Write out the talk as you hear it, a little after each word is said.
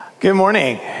Good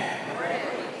morning.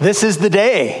 This is the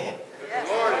day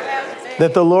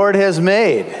that the Lord has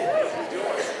made.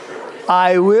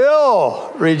 I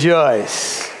will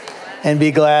rejoice and be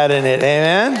glad in it.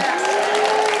 Amen?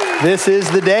 This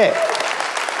is the day.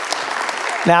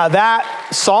 Now that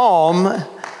psalm,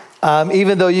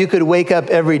 even though you could wake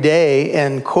up every day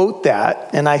and quote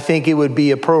that, and I think it would be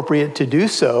appropriate to do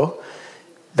so,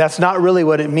 that's not really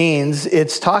what it means.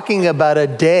 It's talking about a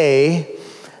day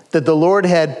that the Lord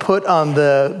had put on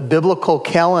the biblical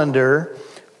calendar,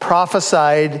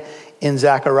 prophesied in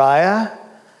Zechariah,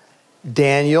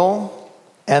 Daniel,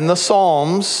 and the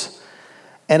Psalms,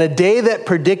 and a day that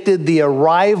predicted the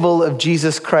arrival of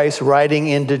Jesus Christ riding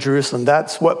into Jerusalem.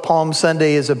 That's what Palm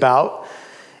Sunday is about.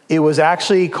 It was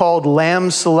actually called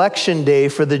Lamb Selection Day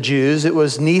for the Jews. It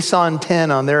was Nisan 10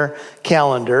 on their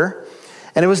calendar.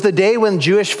 And it was the day when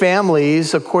Jewish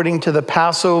families, according to the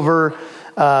Passover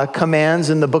commands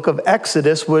in the book of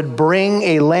Exodus, would bring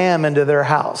a lamb into their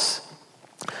house.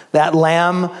 That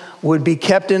lamb would be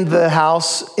kept in their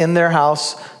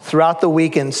house throughout the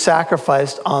week and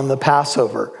sacrificed on the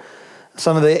Passover.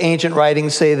 Some of the ancient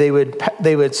writings say they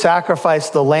would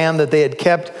sacrifice the lamb that they had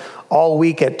kept all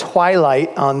week at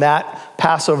twilight on that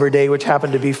Passover day, which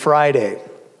happened to be Friday.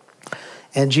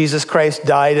 And Jesus Christ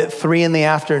died at 3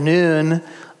 p.m.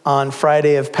 on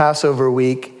Friday of Passover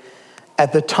week,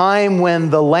 at the time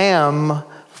when the lamb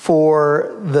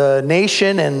for the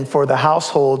nation and for the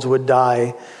households would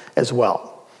die as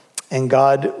well. And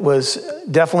God was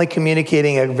definitely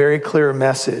communicating a very clear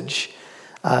message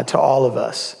to all of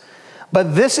us.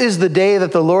 But this is the day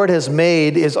that the Lord has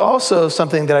made is also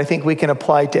something that I think we can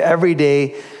apply to every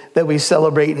day that we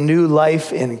celebrate new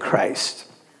life in Christ.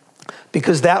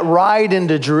 Because that ride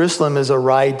into Jerusalem is a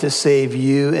ride to save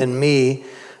you and me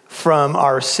from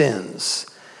our sins.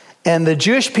 And the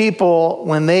Jewish people,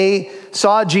 when they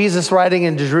saw Jesus riding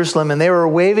into Jerusalem and they were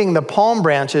waving the palm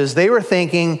branches, they were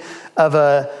thinking of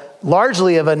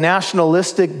largely of a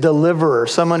nationalistic deliverer,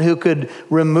 someone who could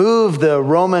remove the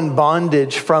Roman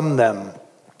bondage from them,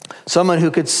 someone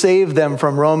who could save them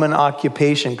from Roman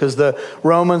occupation, because the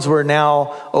Romans were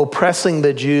now oppressing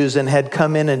the Jews and had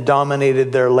come in and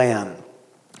dominated their land.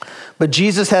 But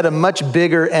Jesus had a much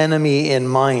bigger enemy in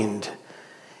mind.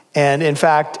 And in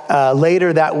fact,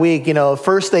 later that week,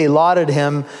 first they lauded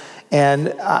him.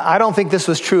 And I don't think this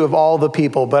was true of all the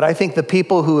people, but I think the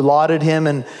people who lauded him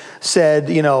and said,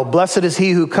 blessed is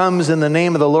he who comes in the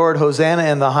name of the Lord, Hosanna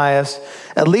in the highest.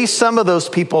 At least some of those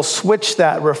people switched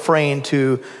that refrain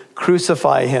to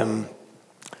crucify him.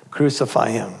 Crucify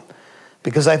him.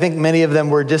 Because I think many of them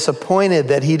were disappointed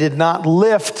that he did not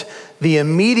lift the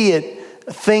immediate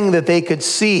thing that they could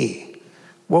see.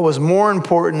 What was more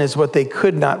important is what they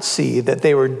could not see, that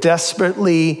they were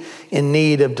desperately in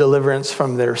need of deliverance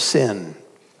from their sin.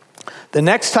 The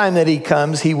next time that he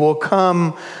comes, he will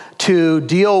come to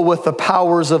deal with the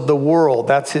powers of the world.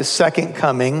 That's his second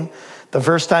coming. The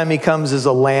first time he comes as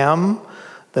a lamb.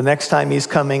 The next time he's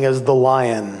coming as the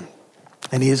lion.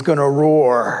 And he's going to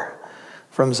roar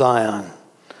from Zion.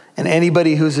 And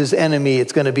anybody who's his enemy,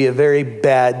 it's going to be a very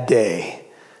bad day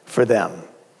for them.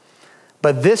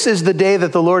 But this is the day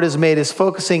that the Lord has made, is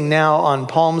focusing now on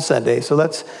Palm Sunday. So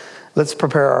let's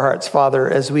prepare our hearts, Father,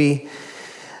 as we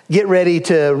get ready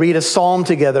to read a psalm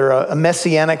together, a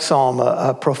messianic psalm,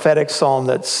 a prophetic psalm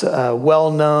that's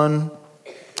well known,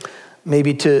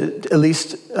 maybe to at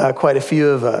least quite a few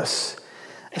of us,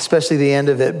 especially the end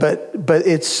of it. But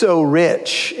it's so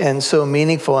rich and so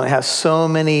meaningful, and it has so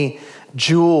many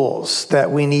jewels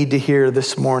that we need to hear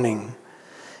this morning.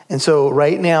 And so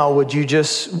right now, would you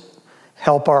just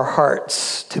help our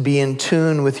hearts to be in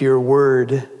tune with your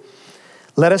word.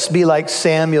 Let us be like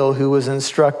Samuel, who was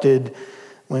instructed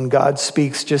when God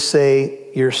speaks, just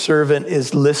say, your servant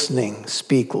is listening.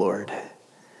 Speak, Lord.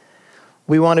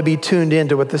 We want to be tuned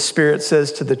into what the Spirit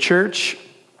says to the church.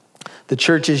 The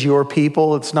church is your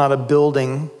people. It's not a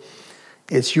building.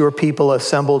 It's your people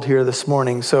assembled here this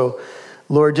morning. So,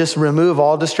 Lord, just remove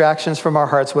all distractions from our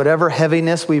hearts. Whatever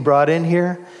heaviness we brought in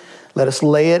here, let us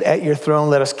lay it at your throne.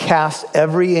 Let us cast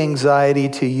every anxiety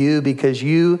to you, because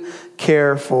you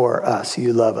care for us.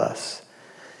 You love us.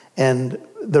 And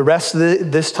the rest of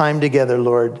this time together,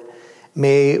 Lord,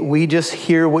 may we just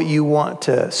hear what you want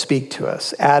to speak to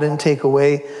us. Add and take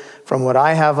away from what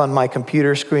I have on my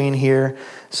computer screen here,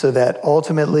 so that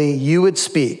ultimately you would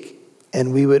speak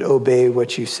and we would obey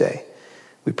what you say.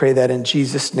 We pray that in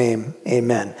Jesus' name,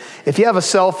 amen. If you have a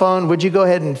cell phone, would you go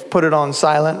ahead and put it on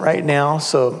silent right now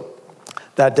so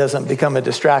that doesn't become a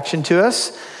distraction to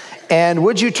us? And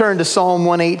would you turn to Psalm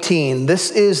 118? This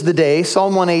is the day,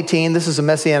 Psalm 118. This is a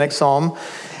messianic psalm.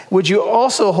 would you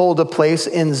also hold a place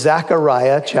in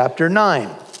Zechariah chapter 9,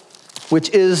 which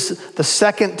is the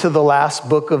second to the last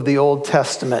book of the Old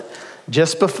Testament,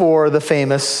 just before the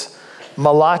famous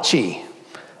Malachi.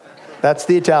 That's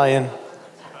the Italian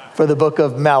for the book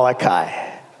of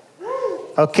Malachi.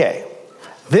 Okay,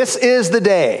 this is the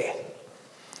day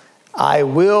I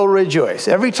will rejoice.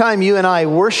 Every time you and I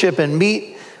worship and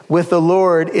meet with the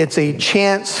Lord, it's a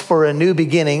chance for a new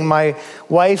beginning. My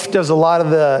wife does a lot of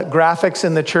the graphics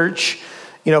in the church,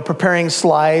 preparing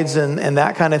slides and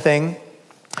that kind of thing.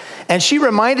 And she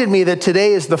reminded me that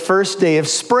today is the first day of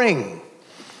spring.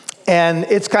 And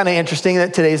it's kind of interesting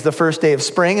that today's the first day of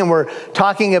spring, and we're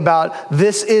talking about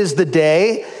this is the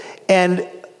day. And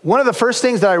one of the first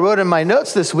things that I wrote in my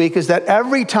notes this week is that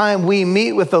every time we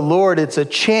meet with the Lord, it's a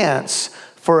chance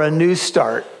for a new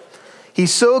start.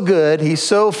 He's so good, he's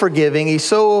so forgiving, he's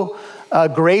so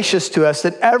gracious to us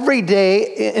that every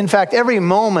day, in fact, every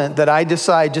moment that I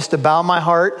decide just to bow my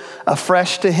heart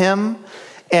afresh to him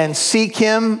and seek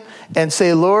him and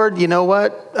say, Lord, you know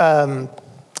what?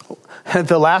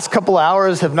 The last couple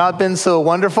hours have not been so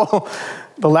wonderful.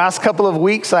 The last couple of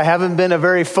weeks, I haven't been a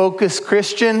very focused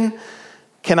Christian.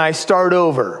 Can I start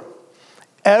over?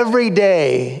 Every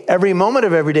day, every moment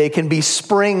of every day can be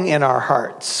spring in our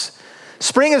hearts.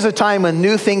 Spring is a time when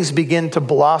new things begin to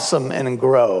blossom and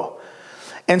grow.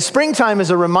 And springtime is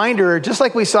a reminder, just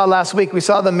like we saw last week, we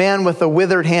saw the man with the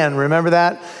withered hand, remember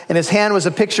that? And his hand was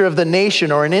a picture of the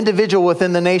nation or an individual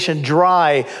within the nation,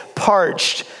 dry,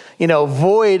 parched,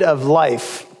 void of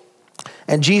life.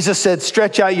 And Jesus said,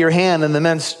 stretch out your hand. And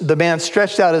the man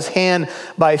stretched out his hand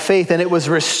by faith, and it was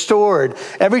restored.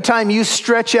 Every time you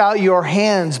stretch out your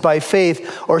hands by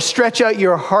faith or stretch out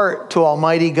your heart to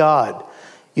Almighty God,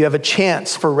 you have a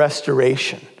chance for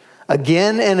restoration.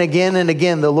 Again and again and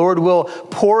again, the Lord will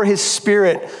pour his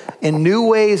Spirit in new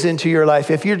ways into your life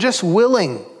if you're just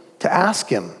willing to ask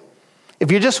him.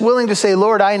 If you're just willing to say,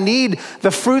 Lord, I need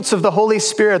the fruits of the Holy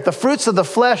Spirit. The fruits of the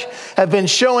flesh have been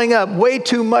showing up way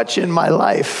too much in my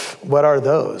life. What are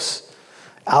those?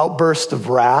 Outbursts of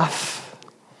wrath,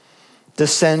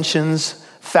 dissensions,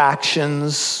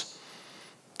 factions,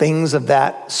 things of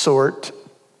that sort,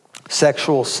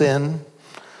 sexual sin.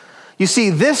 You see,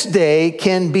 this day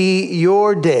can be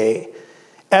your day.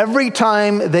 Every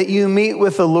time that you meet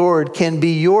with the Lord can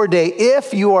be your day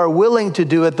if you are willing to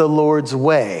do it the Lord's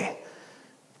way.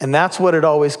 And that's what it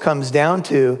always comes down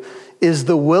to, is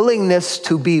the willingness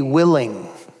to be willing.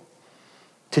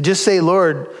 To just say,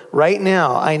 Lord, right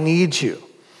now, I need you.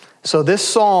 So this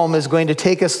psalm is going to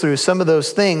take us through some of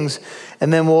those things,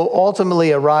 and then we'll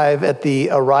ultimately arrive at the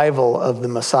arrival of the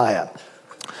Messiah.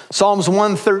 Psalms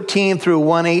 113 through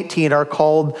 118 are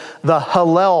called the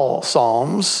Hallel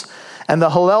Psalms. And the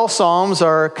Hallel Psalms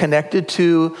are connected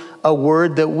to a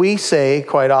word that we say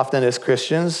quite often as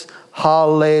Christians,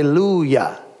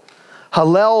 hallelujah.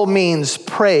 Hallel means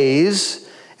praise,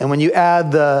 and when you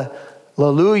add the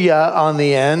hallelujah on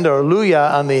the end, or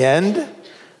luya on the end,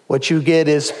 what you get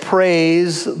is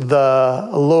praise the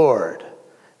Lord.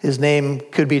 His name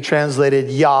could be translated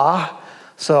Yah.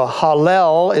 So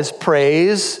Hallel is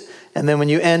praise, and then when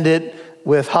you end it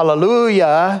with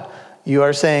hallelujah, you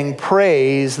are saying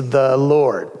praise the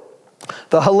Lord.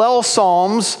 The Hallel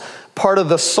Psalms, part of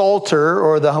the Psalter,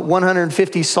 or the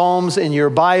 150 Psalms in your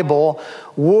Bible,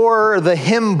 were the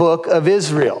hymn book of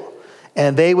Israel.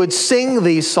 And they would sing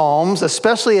these Psalms,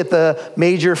 especially at the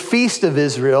major feast of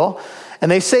Israel.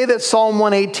 And they say that Psalm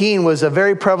 118 was a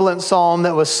very prevalent psalm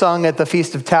that was sung at the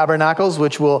Feast of Tabernacles,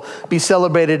 which will be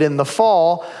celebrated in the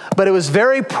fall. But it was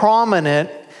very prominent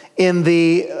in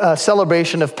the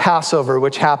celebration of Passover,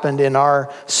 which happened in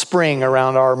our spring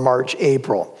around our March,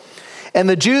 April. And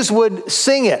the Jews would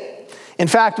sing it. In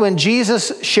fact, when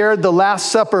Jesus shared the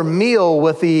Last Supper meal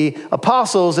with the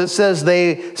apostles, it says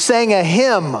they sang a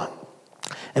hymn.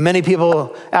 And many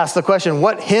people ask the question,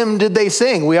 what hymn did they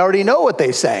sing? We already know what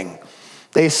they sang.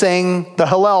 They sang the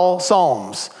Hallel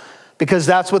Psalms, because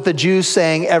that's what the Jews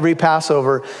sang every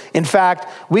Passover. In fact,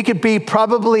 we could be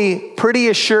probably pretty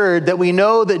assured that we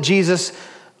know that Jesus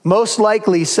most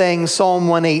likely sang Psalm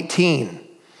 118.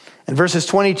 And verses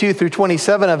 22 through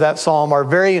 27 of that psalm are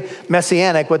very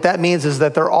messianic. What that means is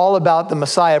that they're all about the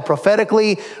Messiah,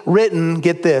 prophetically written,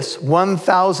 get this,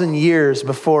 1,000 years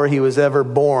before he was ever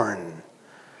born.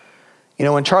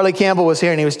 When Charlie Campbell was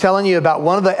here and he was telling you about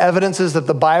one of the evidences that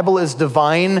the Bible is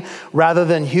divine rather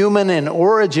than human in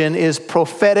origin is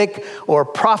prophetic or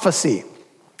prophecy,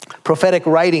 prophetic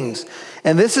writings.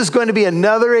 And this is going to be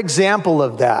another example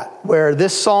of that, where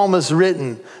this psalm is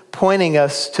written pointing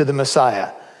us to the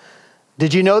Messiah.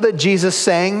 Did you know that Jesus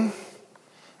sang?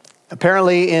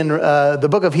 Apparently in the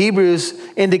book of Hebrews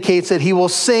indicates that he will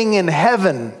sing in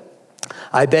heaven.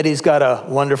 I bet he's got a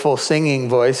wonderful singing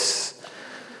voice.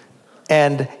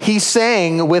 And he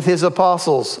sang with his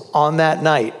apostles on that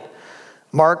night.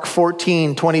 Mark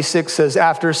 14:26 says,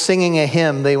 after singing a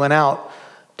hymn, they went out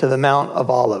to the Mount of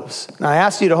Olives. Now I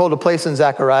asked you to hold a place in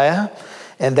Zechariah,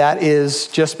 and that is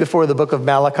just before the book of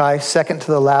Malachi, second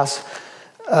to the last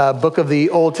book of the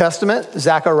Old Testament.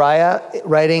 Zechariah,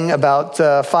 writing about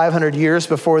 500 years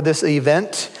before this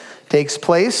event takes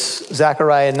place.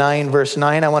 Zechariah 9, verse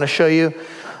 9. I want to show you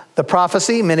the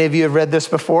prophecy. Many of you have read this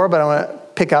before, but I want to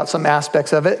pick out some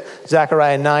aspects of it.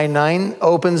 Zechariah 9:9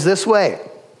 opens this way.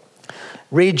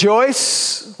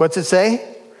 Rejoice, what's it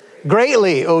say?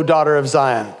 Greatly, O daughter of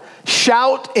Zion.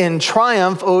 Shout in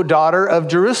triumph, O daughter of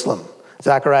Jerusalem.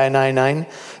 Zechariah 9:9.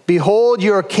 Behold,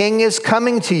 your king is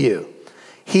coming to you.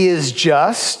 He is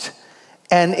just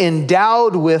and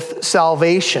endowed with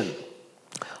salvation.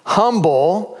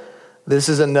 Humble, this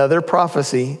is another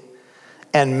prophecy,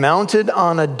 and mounted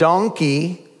on a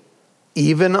donkey,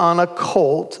 even on a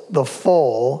colt, the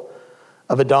foal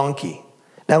of a donkey.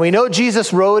 Now we know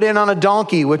Jesus rode in on a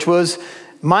donkey, which was,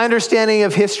 my understanding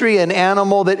of history, an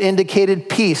animal that indicated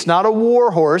peace, not a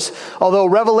war horse, although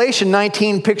Revelation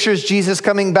 19 pictures Jesus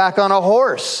coming back on a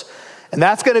horse. And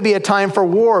that's going to be a time for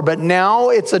war, but now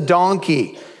it's a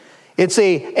donkey. It's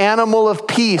an animal of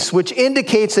peace, which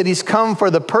indicates that he's come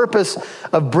for the purpose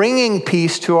of bringing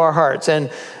peace to our hearts. And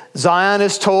Zion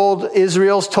is told,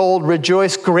 Israel's told,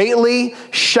 rejoice greatly,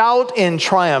 shout in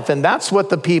triumph. And that's what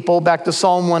the people, back to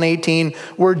Psalm 118,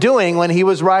 were doing when he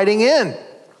was riding in.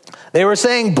 They were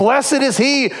saying, blessed is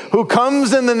he who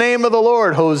comes in the name of the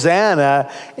Lord,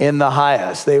 Hosanna in the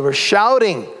highest. They were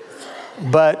shouting,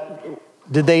 but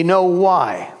did they know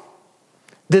why?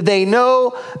 Did they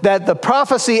know that the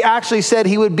prophecy actually said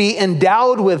he would be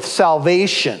endowed with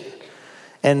salvation?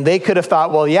 And they could have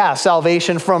thought, well, yeah,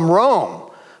 salvation from Rome,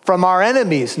 from our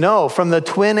enemies. No, from the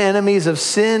twin enemies of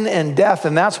sin and death.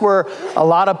 And that's where a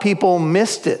lot of people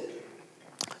missed it.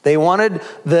 They wanted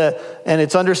and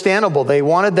it's understandable, they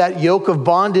wanted that yoke of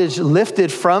bondage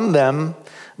lifted from them,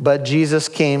 but Jesus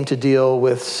came to deal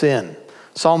with sin.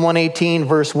 Psalm 118,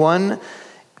 verse 1,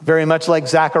 very much like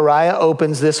Zechariah,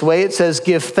 opens this way. It says,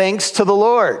 give thanks to the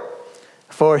Lord,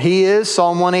 for he is,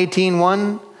 Psalm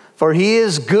 118:1, for he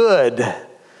is good.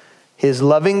 His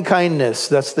loving kindness,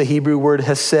 that's the Hebrew word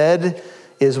hesed,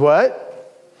 is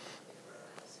what?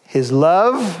 His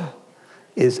love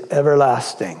is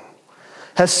everlasting.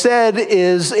 Hesed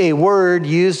is a word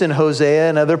used in Hosea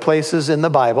and other places in the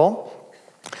Bible.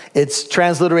 It's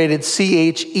transliterated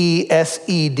Chesed,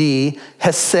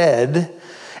 Hesed.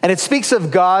 And it speaks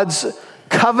of God's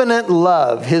covenant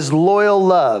love, his loyal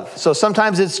love. So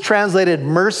sometimes it's translated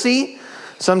mercy.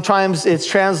 Sometimes it's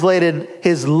translated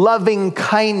his loving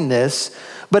kindness.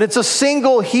 But it's a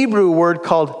single Hebrew word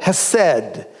called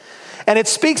Hesed. And it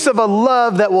speaks of a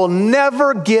love that will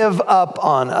never give up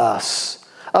on us.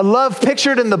 A love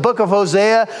pictured in the book of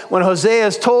Hosea when Hosea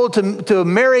is told to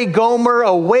marry Gomer,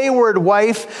 a wayward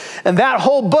wife. And that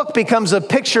whole book becomes a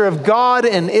picture of God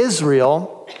and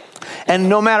Israel. And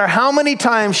no matter how many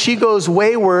times she goes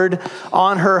wayward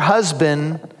on her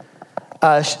husband,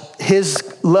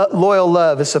 his loyal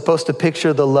love is supposed to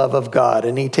picture the love of God.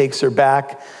 And he takes her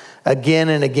back again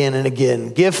and again and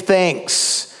again. Give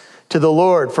thanks to the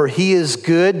Lord, for he is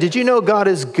good. Did you know God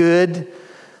is good?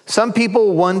 Some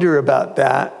people wonder about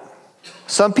that.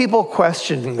 Some people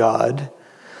question God.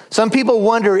 Some people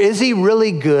wonder, is he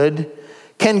really good?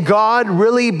 Can God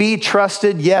really be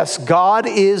trusted? Yes, God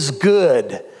is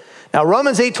good. Now,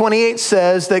 Romans 8:28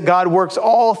 says that God works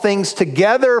all things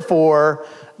together for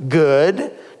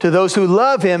good to those who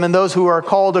love him and those who are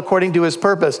called according to his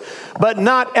purpose. But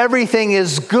not everything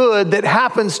is good that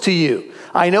happens to you.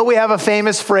 I know we have a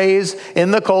famous phrase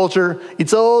in the culture,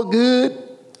 it's all good.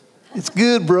 It's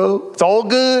good, bro. It's all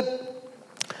good.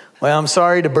 Well, I'm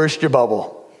sorry to burst your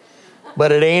bubble,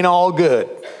 but it ain't all good.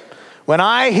 When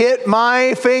I hit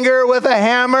my finger with a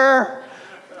hammer,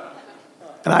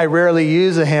 and I rarely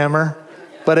use a hammer,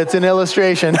 but it's an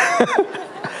illustration.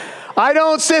 I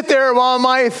don't sit there while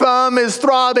my thumb is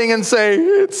throbbing and say,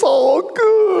 it's all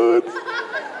good.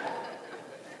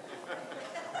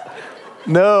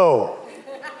 No,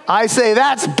 I say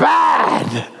that's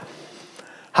bad.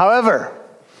 However,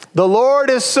 the Lord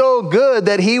is so good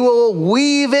that he will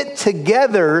weave it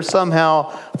together somehow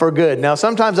for good. Now,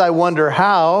 sometimes I wonder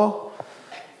how,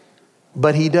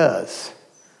 but he does.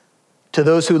 To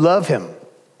those who love him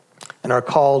and are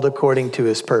called according to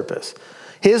his purpose.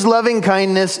 His loving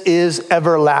kindness is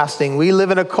everlasting. We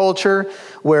live in a culture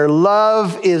where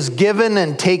love is given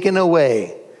and taken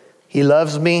away. He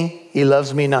loves me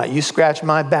not. You scratch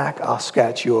my back, I'll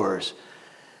scratch yours.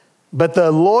 But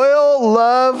the loyal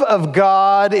love of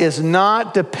God is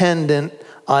not dependent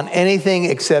on anything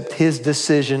except his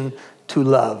decision to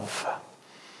love.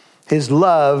 His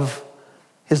love,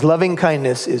 his loving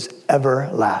kindness is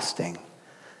everlasting.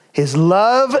 His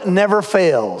love never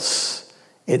fails.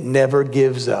 It never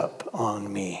gives up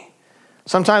on me.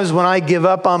 Sometimes when I give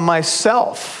up on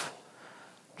myself,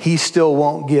 he still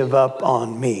won't give up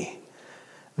on me.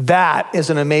 That is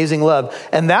an amazing love.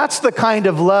 And that's the kind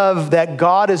of love that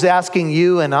God is asking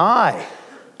you and I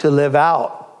to live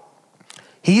out.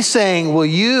 He's saying, will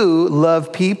you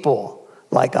love people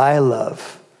like I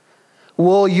love?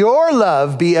 Will your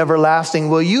love be everlasting?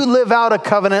 Will you live out a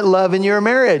covenant love in your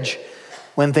marriage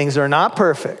when things are not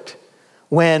perfect?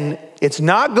 When it's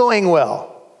not going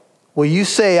well, will you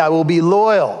say, I will be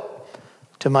loyal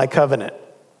to my covenant?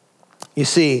 You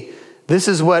see, this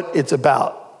is what it's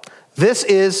about. This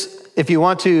is, if you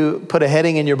want to put a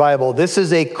heading in your Bible, this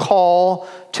is a call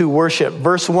to worship.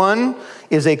 Verse 1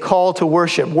 is a call to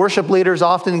worship. Worship leaders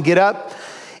often get up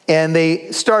and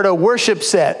they start a worship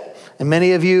set. And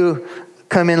many of you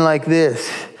come in like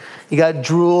this. You got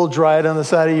drool dried on the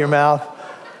side of your mouth.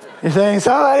 You're saying,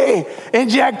 somebody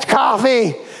inject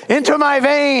coffee into my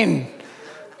vein.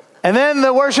 And then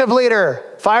the worship leader,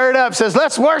 fired up, says,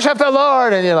 let's worship the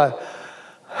Lord. And you're like,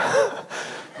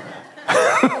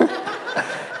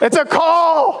 it's a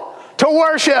call to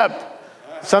worship.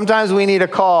 Sometimes we need a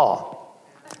call.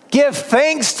 Give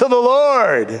thanks to the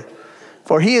Lord,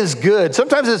 for he is good.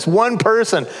 Sometimes it's one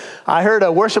person. I heard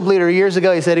a worship leader years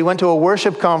ago, he said he went to a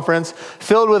worship conference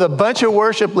filled with a bunch of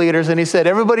worship leaders, and he said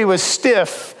everybody was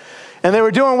stiff, and they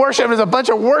were doing worship. There's a bunch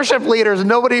of worship leaders, and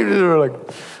nobody, they were like,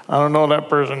 I don't know that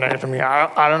person next to me.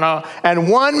 I don't know. And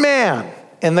one man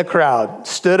in the crowd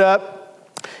stood up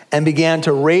and began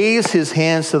to raise his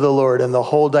hands to the Lord, and the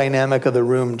whole dynamic of the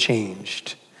room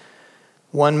changed.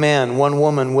 One man, one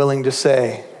woman willing to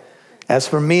say, as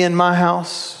for me and my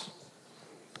house,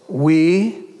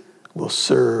 we will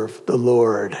serve the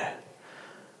Lord,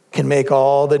 can make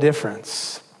all the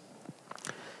difference.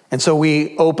 And so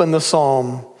we open the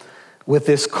psalm with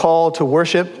this call to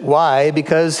worship. Why?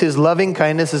 Because his loving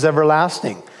kindness is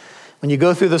everlasting. When you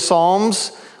go through the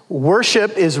Psalms,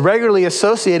 worship is regularly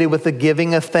associated with the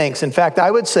giving of thanks. In fact,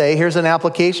 I would say, here's an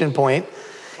application point.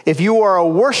 If you are a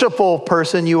worshipful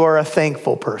person, you are a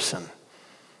thankful person.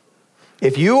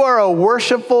 If you are a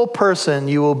worshipful person,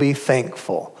 you will be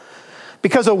thankful.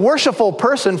 Because a worshipful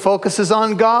person focuses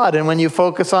on God. And when you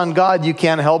focus on God, you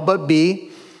can't help but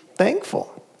be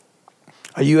thankful.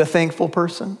 Are you a thankful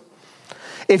person?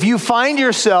 If you find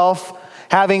yourself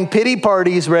having pity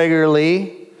parties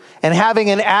regularly, and having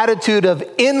an attitude of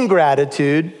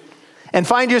ingratitude, and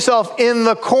find yourself in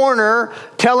the corner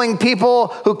telling people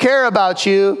who care about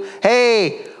you,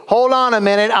 hey, hold on a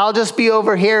minute, I'll just be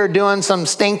over here doing some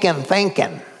stinking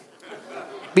thinking.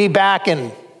 Be back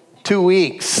in 2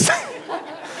 weeks.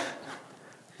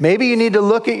 Maybe you need to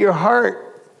look at your heart.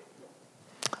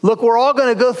 Look, we're all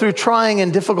going to go through trying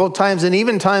and difficult times, and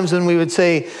even times when we would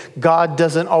say God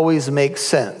doesn't always make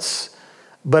sense.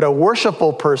 But a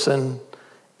worshipful person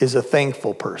is a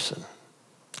thankful person.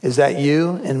 Is that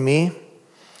you and me?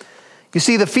 You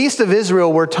see, the Feast of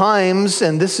Israel were times,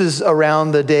 and this is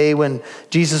around the day when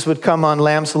Jesus would come on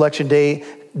Lamb Selection Day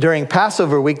during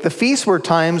Passover week. The feasts were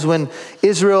times when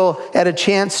Israel had a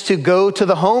chance to go to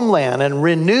the homeland and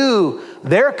renew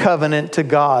their covenant to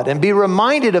God and be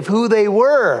reminded of who they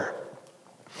were.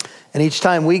 And each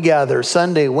time we gather,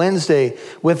 Sunday, Wednesday,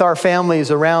 with our families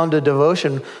around a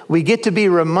devotion, we get to be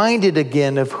reminded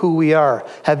again of who we are.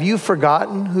 Have you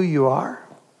forgotten who you are?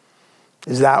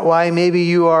 Is that why maybe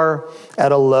you are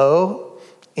at a low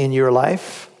in your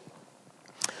life?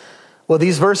 Well,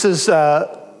 these verses,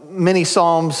 many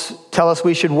Psalms tell us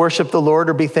we should worship the Lord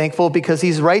or be thankful because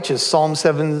he's righteous. Psalm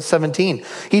 7:17.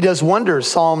 He does wonders.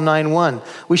 Psalm 9:1.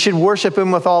 We should worship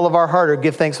him with all of our heart or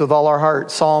give thanks with all our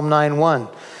heart. Psalm 9:1.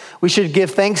 We should give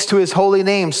thanks to his holy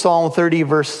name, Psalm 30,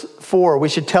 verse 4. We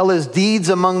should tell his deeds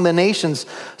among the nations,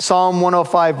 Psalm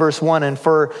 105, verse 1. And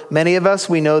for many of us,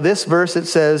 we know this verse. It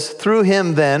says, through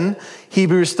him then,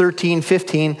 Hebrews 13,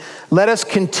 15, let us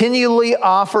continually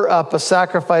offer up a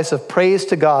sacrifice of praise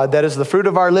to God. That is the fruit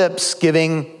of our lips,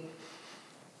 giving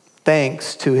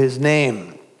thanks to his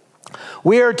name.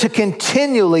 We are to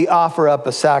continually offer up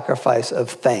a sacrifice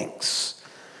of thanks.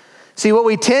 See, what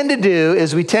we tend to do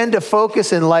is we tend to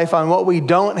focus in life on what we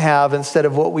don't have instead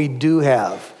of what we do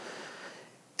have.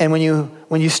 And when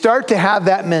you start to have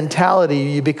that mentality,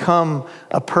 you become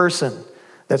a person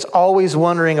that's always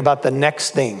wondering about the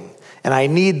next thing. And I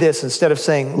need this instead of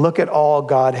saying, look at all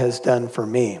God has done for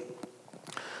me.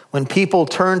 when people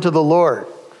turn to the Lord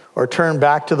or turn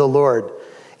back to the Lord,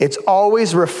 it's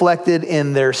always reflected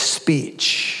in their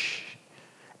speech.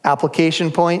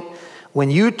 Application point, when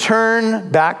you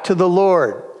turn back to the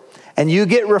Lord and you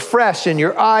get refreshed and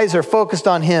your eyes are focused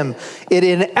on him, it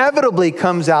inevitably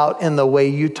comes out in the way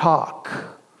you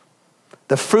talk.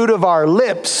 The fruit of our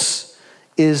lips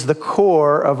is the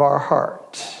core of our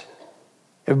heart.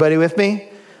 Everybody with me?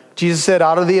 Jesus said,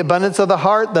 out of the abundance of the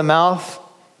heart, the mouth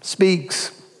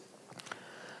speaks.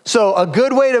 So a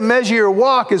good way to measure your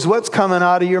walk is what's coming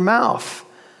out of your mouth.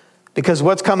 Because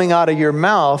what's coming out of your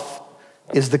mouth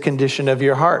is the condition of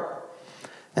your heart.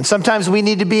 And sometimes we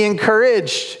need to be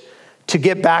encouraged to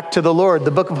get back to the Lord.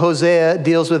 The book of Hosea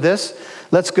deals with this.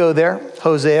 Let's go there,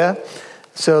 Hosea.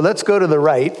 So let's go to the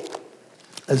right.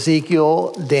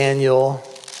 Ezekiel, Daniel,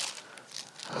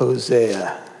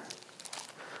 Hosea.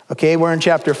 Okay, we're in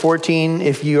chapter 14.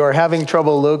 If you are having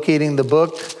trouble locating the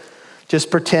book, just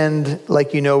pretend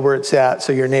like you know where it's at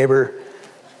so your neighbor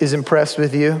is impressed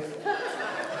with you.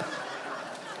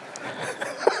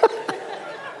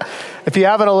 If you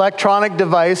have an electronic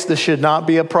device, this should not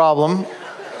be a problem.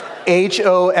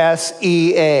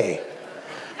 Hosea.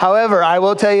 However, I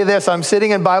will tell you this, I'm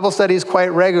sitting in Bible studies quite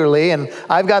regularly, and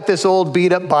I've got this old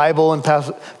beat up Bible, and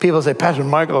people say, Pastor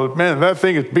Michael, man, that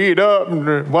thing is beat up.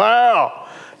 Wow.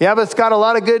 Yeah, but it's got a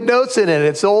lot of good notes in it.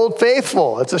 It's old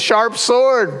faithful. It's a sharp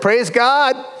sword. Praise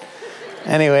God.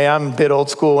 Anyway, I'm a bit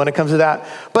old school when it comes to that.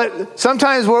 But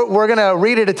sometimes we're going to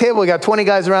read at a table. We got 20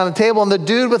 guys around the table, and the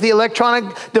dude with the electronic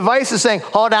device is saying,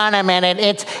 hold on a minute.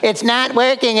 It's not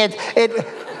working.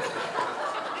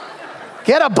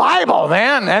 Get a Bible,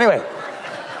 man. Anyway.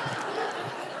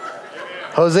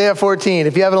 Hosea 14.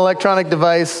 If you have an electronic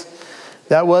device,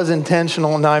 that was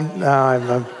intentional.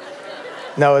 No,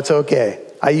 it's okay.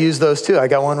 I use those too. I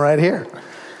got one right here.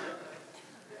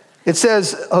 It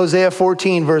says, Hosea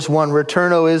 14, verse 1,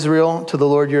 return, O Israel, to the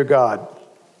Lord your God.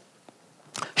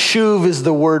 Shuv is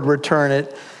the word return.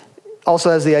 It also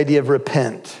has the idea of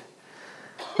repent.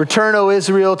 Return, O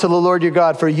Israel, to the Lord your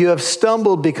God, for you have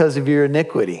stumbled because of your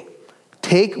iniquity.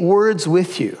 Take words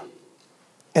with you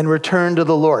and return to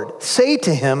the Lord. Say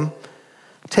to him,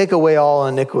 take away all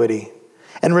iniquity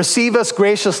and receive us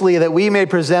graciously that we may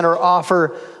present or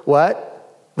offer what?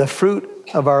 The fruit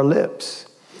of our lips.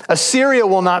 Assyria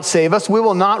will not save us. We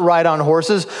will not ride on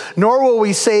horses, nor will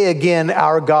we say again,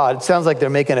 our God. It sounds like they're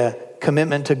making a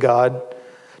commitment to God,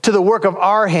 to the work of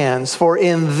our hands. For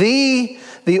in thee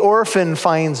the orphan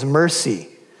finds mercy.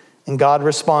 And God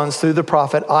responds through the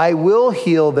prophet, I will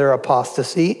heal their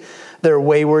apostasy, their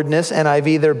waywardness,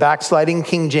 NIV, their backsliding,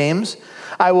 King James.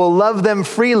 I will love them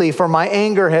freely, for my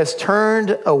anger has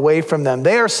turned away from them.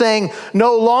 They are saying,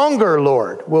 no longer,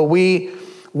 Lord, will we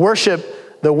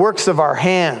worship the works of our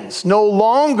hands. No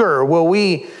longer will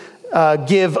we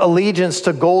give allegiance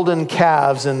to golden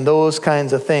calves and those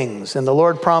kinds of things. And the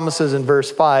Lord promises in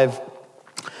verse 5,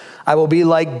 I will be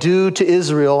like dew to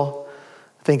Israel.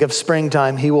 Think of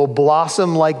springtime. He will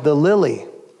blossom like the lily,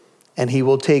 and he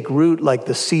will take root like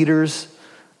the cedars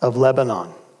of Lebanon.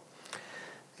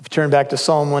 If you turn back to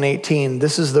Psalm 118,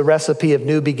 this is the recipe of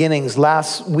new beginnings.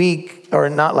 Last night,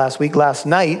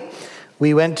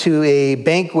 we went to a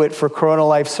banquet for Corona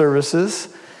Life Services,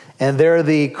 and they're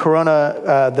the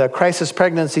Crisis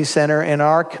Pregnancy Center in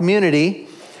our community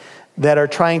that are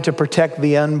trying to protect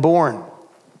the unborn.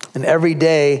 And every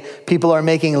day, people are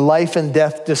making life and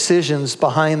death decisions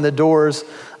behind the doors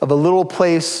of a little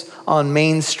place on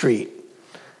Main Street,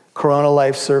 Corona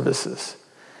Life Services.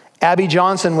 Abby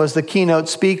Johnson was the keynote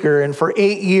speaker, and for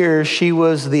 8 years, she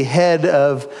was the head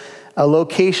of a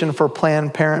location for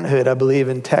Planned Parenthood, I believe,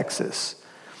 in Texas.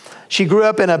 She grew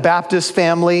up in a Baptist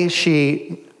family.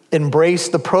 She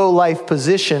embraced the pro-life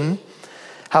position.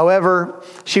 However,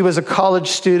 she was a college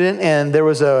student, and there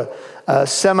was a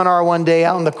seminar one day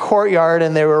out in the courtyard,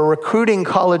 and they were recruiting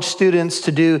college students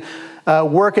to do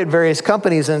work at various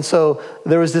companies. And so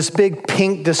there was this big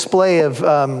pink display of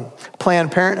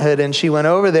Planned Parenthood, and she went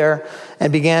over there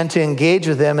and began to engage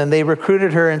with them, and they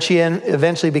recruited her, and she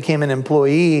eventually became an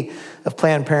employee of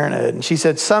Planned Parenthood. And she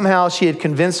said somehow she had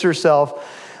convinced herself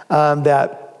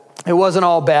that it wasn't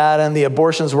all bad, and the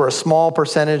abortions were a small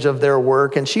percentage of their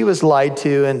work, and she was lied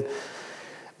to.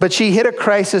 But she hit a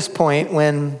crisis point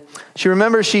when she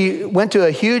remembers she went to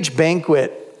a huge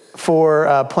banquet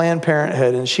for Planned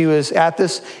Parenthood, and she was at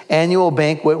this annual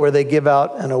banquet where they give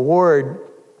out an award.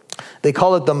 They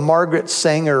call it the Margaret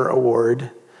Sanger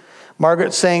Award.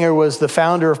 Margaret Sanger was the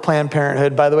founder of Planned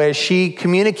Parenthood. By the way, she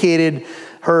communicated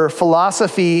her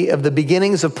philosophy of the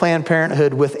beginnings of Planned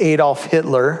Parenthood with Adolf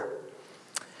Hitler.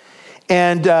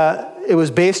 And it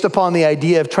was based upon the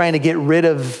idea of trying to get rid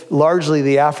of largely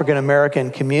the African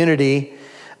American community,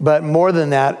 but more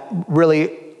than that,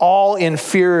 really all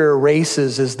inferior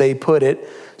races, as they put it.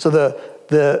 So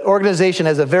the organization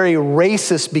has a very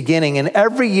racist beginning, and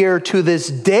every year to this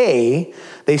day,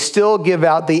 they still give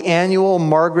out the annual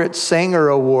Margaret Sanger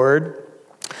Award.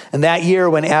 And that year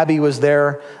when Abby was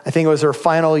there, I think it was her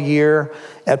final year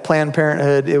at Planned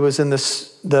Parenthood, it was in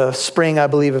the spring, I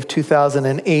believe, of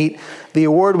 2008, the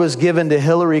award was given to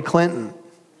Hillary Clinton.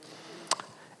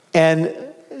 And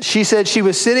she said she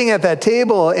was sitting at that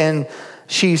table and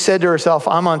she said to herself,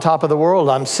 I'm on top of the world.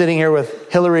 I'm sitting here with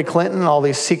Hillary Clinton, all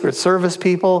these Secret Service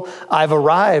people. I've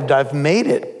arrived. I've made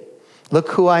it. Look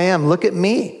who I am. Look at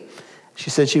me. She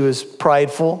said she was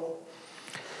prideful.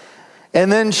 And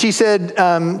then she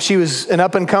said she was an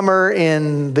up-and-comer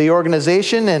in the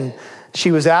organization, and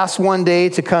she was asked one day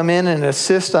to come in and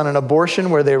assist on an abortion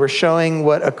where they were showing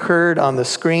what occurred on the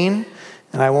screen.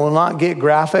 And I will not get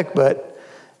graphic, but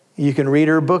you can read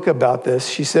her book about this.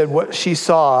 She said what she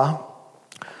saw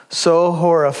so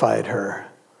horrified her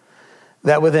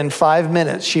that within 5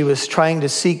 minutes she was trying to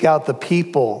seek out the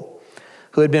people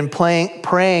who had been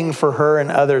praying for her and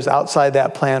others outside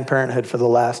that Planned Parenthood for the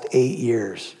last 8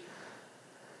 years.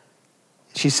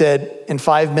 She said in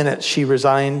 5 minutes she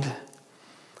resigned,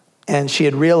 and she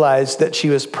had realized that she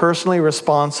was personally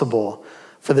responsible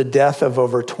for the death of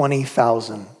over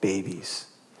 20,000 babies.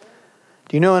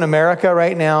 Do you know in America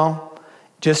right now,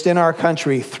 just in our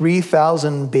country,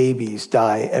 3,000 babies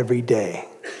die every day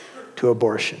to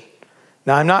abortion.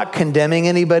 Now, I'm not condemning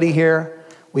anybody here.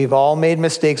 We've all made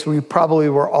mistakes. We probably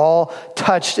were all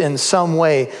touched in some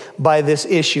way by this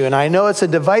issue. And I know it's a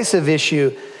divisive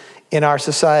issue in our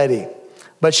society.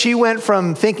 But she went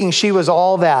from thinking she was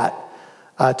all that,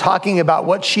 talking about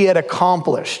what she had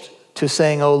accomplished, to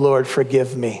saying, oh, Lord,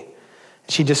 forgive me.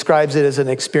 She describes it as an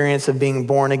experience of being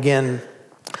born again.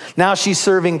 Now she's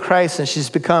serving Christ, and she's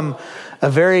become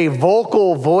a very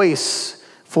vocal voice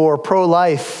for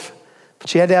pro-life. But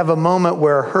she had to have a moment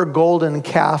where her golden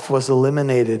calf was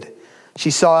eliminated.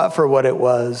 She saw it for what it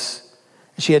was.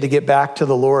 She had to get back to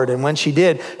the Lord. And when she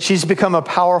did, she's become a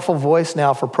powerful voice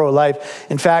now for pro-life.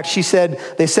 In fact, she said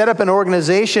they set up an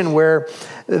organization where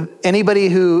anybody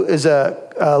who is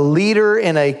a leader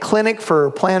in a clinic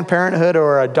for Planned Parenthood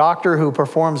or a doctor who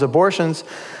performs abortions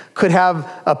could have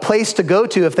a place to go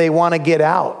to if they want to get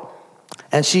out.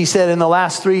 And she said in the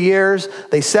last 3 years,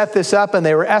 they set this up and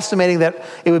they were estimating that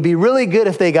it would be really good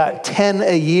if they got 10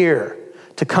 a year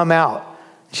to come out.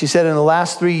 She said in the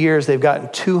last 3 years, they've gotten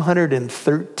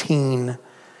 213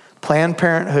 Planned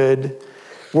Parenthood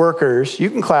workers, you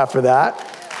can clap for that,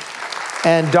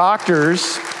 and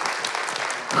doctors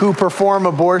who perform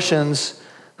abortions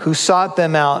who sought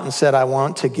them out and said, I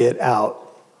want to get out.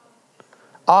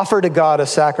 Offer to God a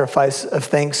sacrifice of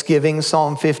thanksgiving,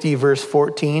 Psalm 50, verse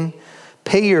 14.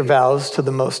 Pay your vows to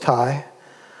the Most High.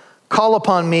 Call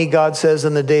upon me, God says,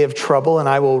 in the day of trouble, and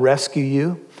I will rescue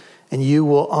you, and you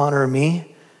will honor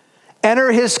me.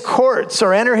 Enter his courts,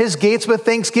 or enter his gates with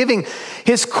thanksgiving,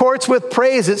 his courts with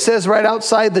praise. It says right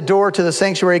outside the door to the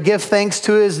sanctuary, give thanks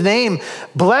to his name.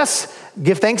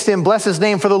 Give thanks to him, bless his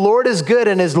name. For the Lord is good,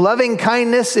 and his loving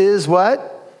kindness is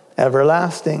what?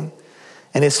 Everlasting.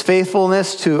 And his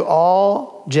faithfulness to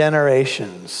all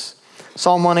generations.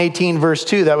 Psalm 118, verse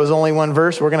 2, that was only one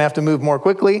verse. We're going to have to move more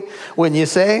quickly, wouldn't you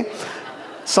say?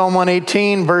 Psalm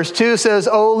 118, verse 2 says,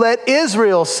 oh, let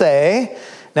Israel say.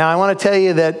 Now, I want to tell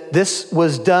you that this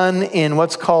was done in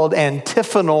what's called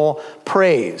antiphonal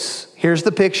praise. Here's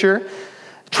the picture.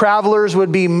 Travelers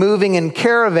would be moving in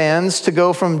caravans to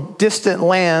go from distant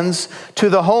lands to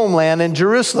the homeland in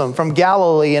Jerusalem, from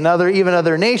Galilee and even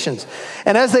other nations.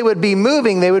 And as they would be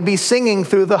moving, they would be singing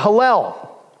through the Hallel.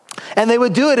 And they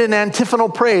would do it in antiphonal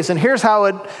praise. And here's how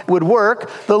it would work.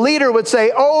 The leader would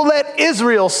say, oh, let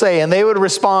Israel say. And they would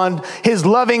respond, his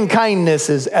loving kindness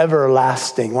is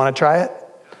everlasting. Want to try it?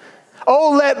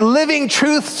 Oh, let living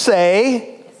truth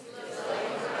say.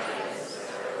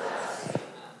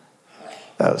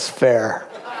 That was fair.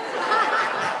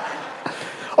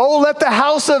 Oh, let the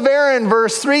house of Aaron,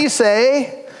 verse 3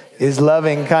 say, his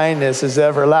loving kindness is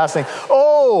everlasting.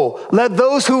 Oh, let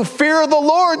those who fear the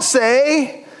Lord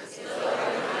say.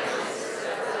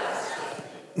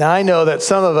 Now, I know that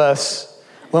some of us,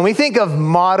 when we think of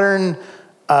modern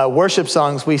worship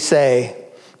songs, we say,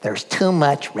 there's too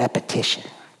much repetition.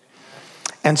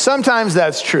 And sometimes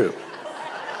that's true.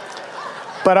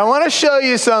 But I want to show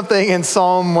you something in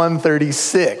Psalm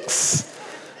 136.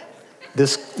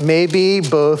 This may be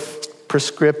both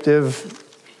prescriptive,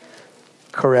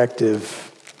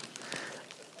 corrective.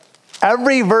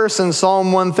 Every verse in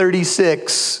Psalm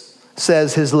 136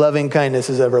 says his loving kindness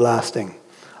is everlasting.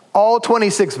 All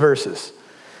 26 verses.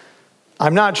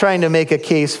 I'm not trying to make a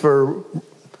case for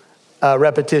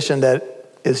repetition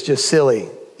that is just silly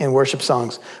in worship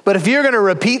songs. But if you're going to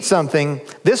repeat something,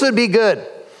 this would be good.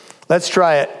 Let's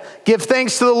try it. Give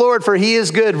thanks to the Lord, for he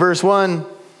is good. Verse 1.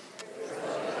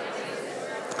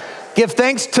 Give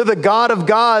thanks to the God of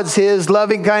gods. His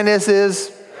loving kindness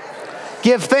is.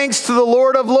 Give thanks to the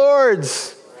Lord of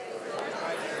lords.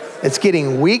 It's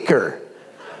getting weaker.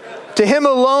 To him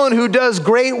alone who does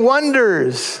great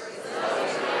wonders.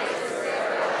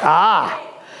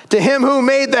 To him who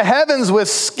made the heavens with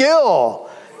skill.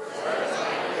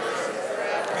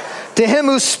 To him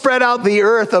who spread out the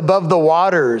earth above the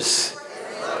waters.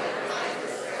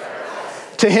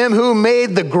 To him who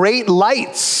made the great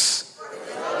lights.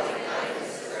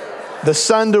 The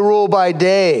sun to rule by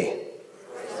day.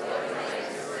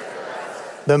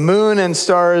 The moon and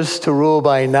stars to rule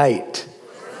by night.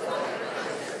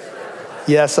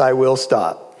 Yes, I will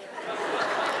stop.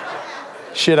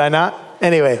 Should I not?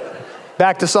 Anyway,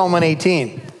 back to Psalm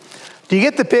 118. Do you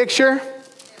get the picture?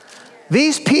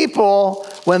 These people,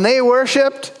 when they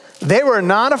worshiped, they were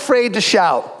not afraid to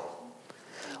shout.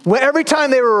 Every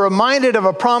time they were reminded of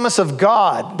a promise of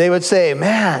God, they would say,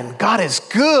 man, God is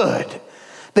good.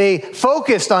 They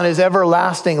focused on his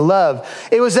everlasting love.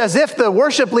 It was as if the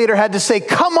worship leader had to say,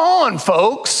 come on,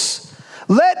 folks.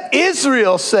 Let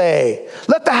Israel say.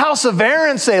 Let the house of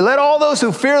Aaron say. Let all those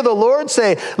who fear the Lord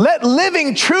say. Let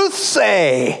living truth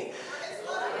say.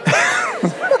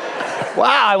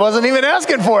 Wow, I wasn't even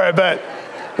asking for it, but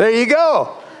there you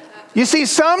go. You see,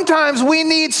 sometimes we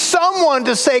need someone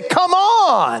to say, come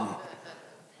on.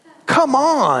 Come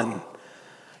on.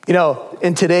 You know,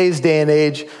 in today's day and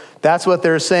age, that's what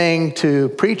they're saying to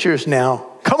preachers now.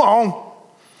 Come on.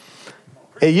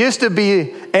 It used to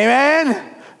be,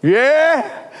 amen,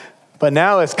 yeah. But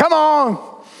now it's, come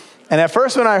on. And at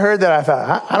first when I heard that, I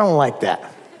thought, I don't like that.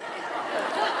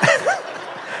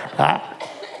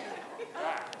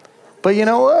 But you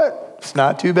know what? It's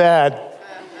not too bad.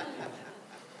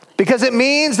 Because it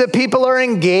means that people are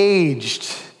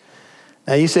engaged.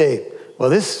 Now you say,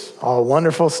 well, this is all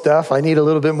wonderful stuff. I need a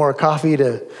little bit more coffee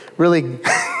to really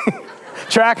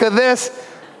track of this.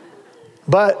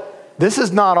 But this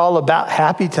is not all about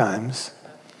happy times.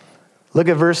 Look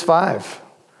at verse 5.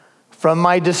 From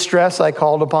my distress, I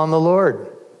called upon the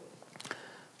Lord.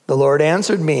 The Lord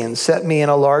answered me and set me in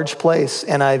a large place.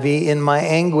 NIV, in my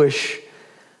anguish,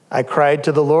 I cried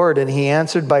to the Lord, and he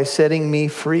answered by setting me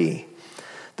free.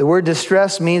 The word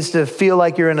distress means to feel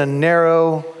like you're in a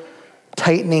narrow,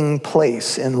 tightening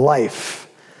place in life.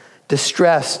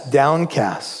 Distressed,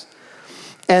 downcast.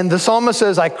 And the psalmist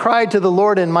says, I cried to the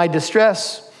Lord in my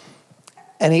distress,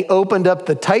 and he opened up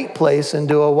the tight place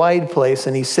into a wide place,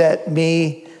 and he set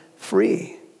me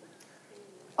free.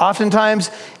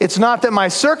 Oftentimes, it's not that my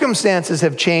circumstances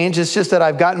have changed, it's just that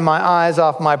I've gotten my eyes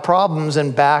off my problems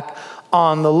and back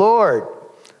on the Lord.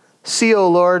 See, O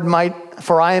Lord,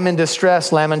 for I am in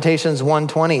distress, Lamentations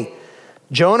 1:20.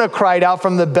 Jonah cried out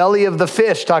from the belly of the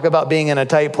fish. Talk about being in a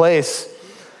tight place.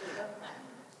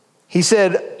 He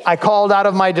said, I called out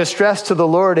of my distress to the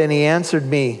Lord, and he answered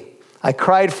me. I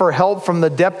cried for help from the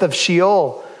depth of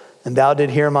Sheol, and thou did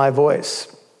hear my voice.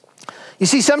 You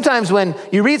see, sometimes when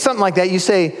you read something like that, you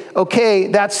say, okay,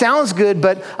 that sounds good,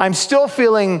 but I'm still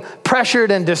feeling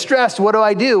pressured and distressed. What do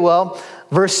I do? Well,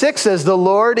 verse 6 says, the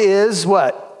Lord is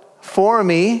what? For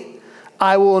me.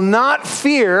 I will not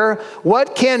fear.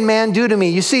 What can man do to me?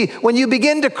 You see, when you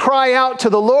begin to cry out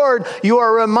to the Lord, you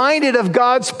are reminded of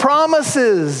God's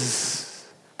promises.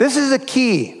 This is a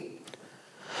key.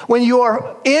 When you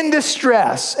are in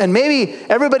distress, and maybe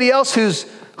everybody else who's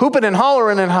hooping and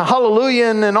hollering and hallelujah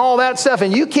and all that stuff,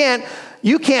 and you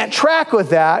can't track with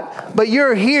that, but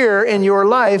you're here in your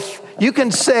life, you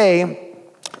can say,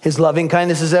 his loving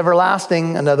kindness is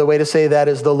everlasting. Another way to say that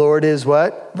is the Lord is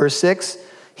what? Verse 6,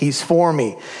 he's for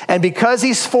me. And because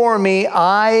he's for me,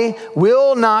 I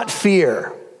will not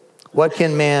fear. What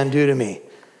can man do to me?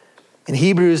 In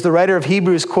Hebrews, the writer of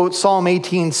Hebrews quotes Psalm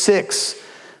 18:6,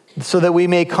 so that we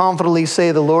may confidently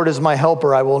say, the Lord is my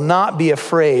helper. I will not be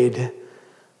afraid.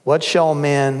 What shall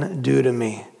man do to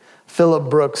me? Philip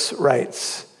Brooks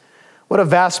writes, what a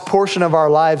vast portion of our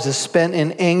lives is spent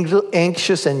in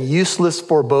anxious and useless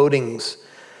forebodings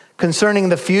concerning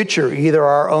the future, either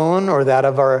our own or that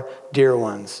of our dear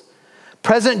ones.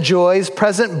 Present joys,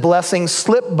 present blessings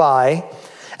slip by,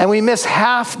 and we miss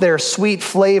half their sweet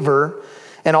flavor,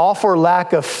 and all for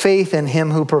lack of faith in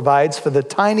him who provides for the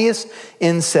tiniest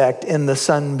insect in the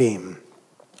sunbeam.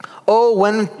 Oh,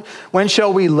 when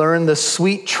shall we learn the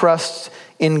sweet trust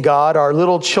in God? Our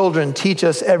little children teach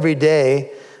us every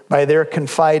day, by their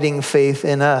confiding faith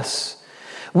in us.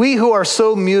 We who are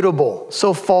so mutable,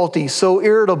 so faulty, so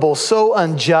irritable, so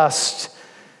unjust,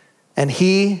 and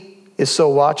he is so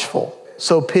watchful,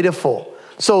 so pitiful,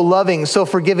 so loving, so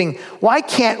forgiving. Why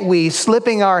can't we,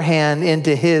 slipping our hand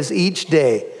into his each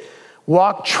day,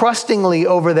 walk trustingly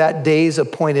over that day's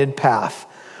appointed path,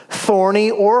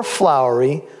 thorny or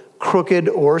flowery, crooked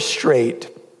or straight,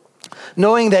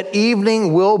 knowing that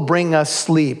evening will bring us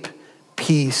sleep,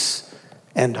 peace,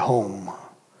 and home.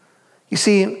 You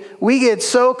see, we get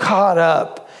so caught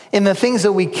up in the things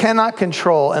that we cannot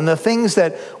control and the things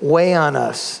that weigh on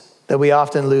us that we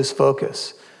often lose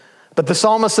focus. But the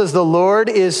psalmist says, the Lord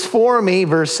is for me,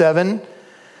 verse 7,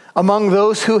 among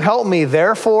those who help me.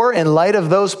 Therefore, in light of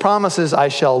those promises, I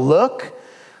shall look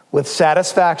with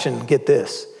satisfaction, get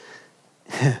this,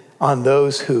 on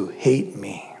those who hate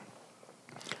me.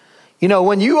 You know,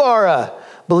 when you are a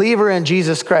believer in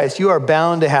Jesus Christ, you are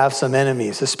bound to have some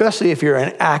enemies, especially if you're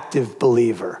an active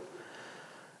believer.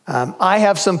 I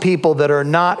have some people that are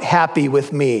not happy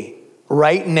with me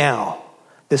right now,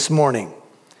 this morning.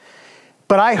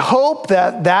 But I hope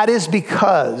that that is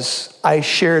because I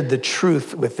shared the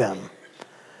truth with them.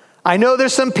 I know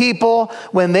there's some people,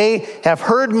 when they have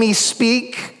heard me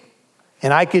speak,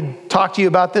 and I could talk to you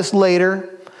about this later,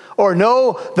 or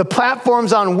know the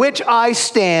platforms on which I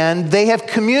stand, they have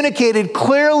communicated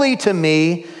clearly to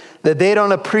me that they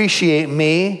don't appreciate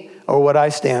me or what I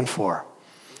stand for.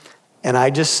 And I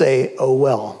just say, oh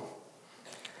well.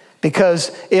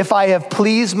 Because if I have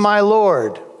pleased my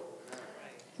Lord,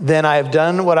 then I have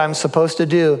done what I'm supposed to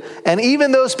do. And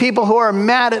even those people who are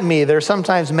mad at me, they're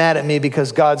sometimes mad at me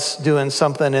because God's doing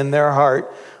something in their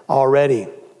heart already.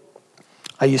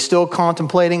 Are you still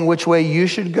contemplating which way you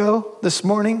should go this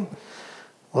morning?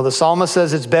 Well, the psalmist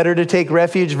says it's better to take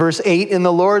refuge, verse 8, in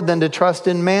the Lord than to trust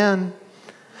in man.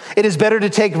 It is better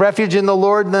to take refuge in the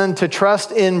Lord than to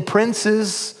trust in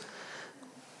princes.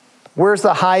 Where's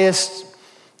the highest,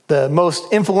 the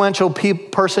most influential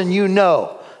person you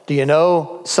know? Do you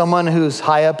know someone who's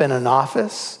high up in an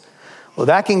office? Well,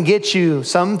 that can get you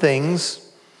some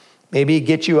things. Maybe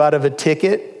get you out of a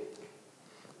ticket.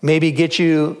 Maybe get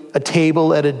you a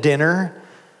table at a dinner.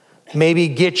 Maybe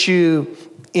get you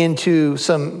into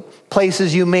some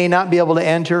places you may not be able to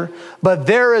enter. But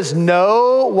there is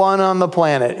no one on the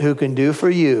planet who can do for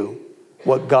you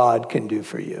what God can do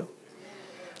for you.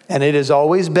 And it is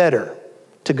always better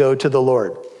to go to the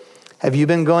Lord. Have you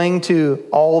been going to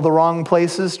all the wrong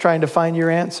places trying to find your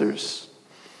answers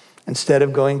instead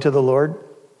of going to the Lord?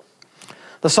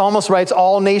 The psalmist writes,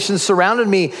 all nations surrounded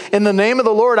me. In the name of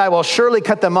the Lord, I will surely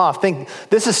cut them off. Think,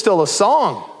 this is still a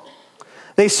song.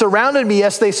 They surrounded me.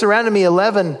 Yes, they surrounded me.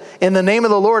 11. In the name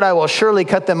of the Lord, I will surely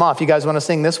cut them off. You guys want to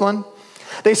sing this one?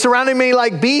 They surrounded me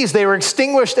like bees. They were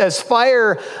extinguished as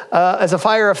fire, as a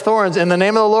fire of thorns. In the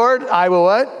name of the Lord, I will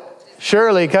what?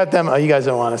 Surely cut them. Oh, you guys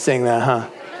don't want to sing that, huh?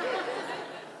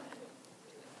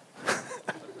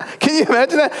 Can you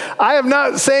imagine that? I have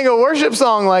not sang a worship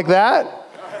song like that.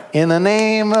 In the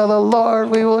name of the Lord,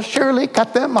 we will surely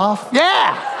cut them off.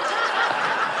 Yeah.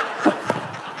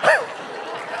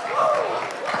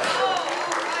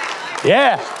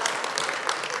 Yeah.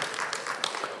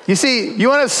 You see, you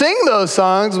want to sing those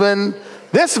songs when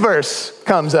this verse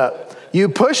comes up. You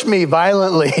pushed me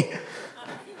violently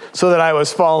so that I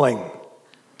was falling,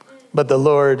 but the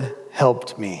Lord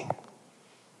helped me.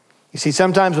 You see,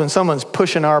 sometimes when someone's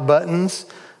pushing our buttons,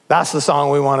 that's the song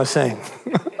we want to sing.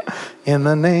 In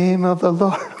the name of the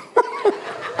Lord.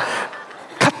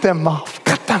 Cut them off,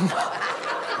 cut them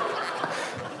off.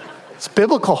 It's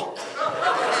biblical.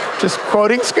 Just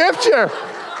quoting scripture.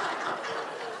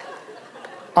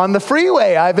 On the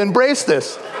freeway, I've embraced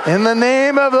this. In the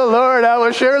name of the Lord, I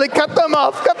will surely cut them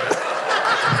off.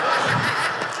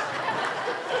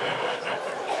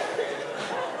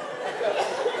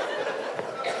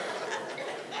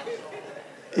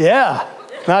 Yeah,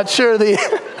 not sure the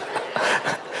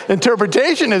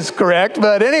interpretation is correct,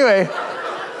 but anyway.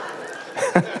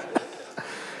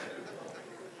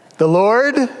 The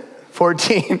Lord,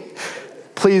 14.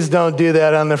 Please don't do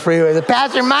that on the freeway. The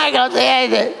Pastor Michael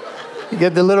says it. You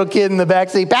get the little kid in the back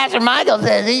seat. Pastor Michael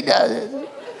says he does it.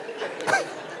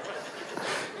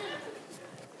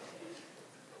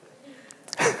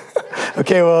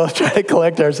 Okay, well, let's try to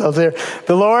collect ourselves here.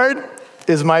 The Lord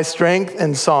is my strength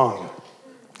and song,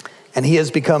 and he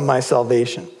has become my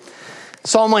salvation.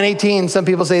 Psalm 118, some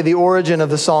people say the origin of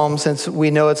the psalm, since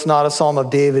we know it's not a psalm of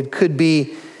David, could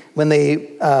be when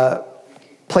they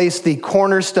placed the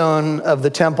cornerstone of the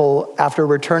temple after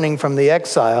returning from the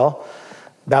exile,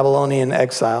 Babylonian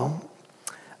exile.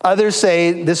 Others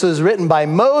say this was written by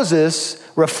Moses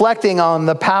reflecting on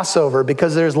the Passover,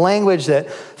 because there's language that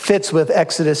fits with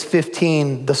Exodus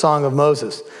 15, the Song of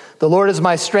Moses. The Lord is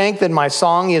my strength and my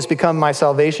song. He has become my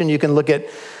salvation. You can look at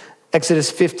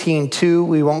Exodus 15:2.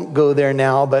 We won't go there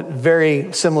now, but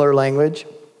very similar language.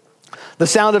 The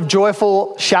sound of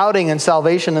joyful shouting and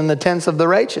salvation in the tents of the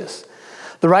righteous.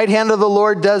 The right hand of the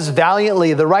Lord does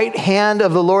valiantly. The right hand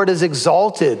of the Lord is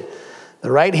exalted.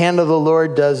 The right hand of the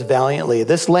Lord does valiantly.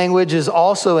 This language is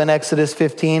also in Exodus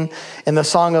 15 in the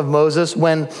Song of Moses,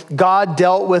 when God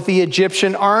dealt with the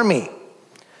Egyptian army.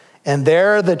 And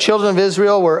there the children of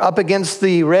Israel were up against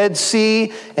the Red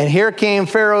Sea, and here came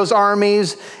Pharaoh's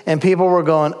armies, and people were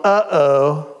going,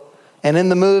 uh-oh. And in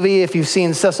the movie, if you've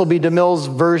seen Cecil B. DeMille's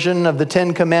version of the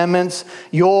Ten Commandments,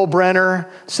 Yul Brynner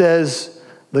says,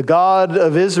 the God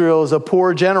of Israel is a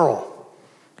poor general.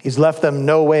 He's left them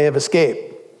no way of escape.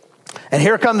 And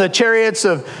here come the chariots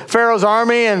of Pharaoh's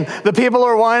army, and the people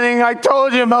are whining, I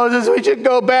told you, Moses, we should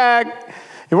go back.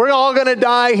 We're all going to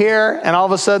die here. And all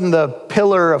of a sudden, the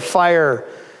pillar of fire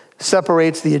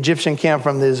separates the Egyptian camp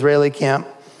from the Israeli camp.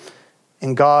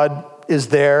 And God is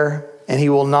there, and he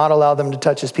will not allow them to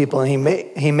touch his people. And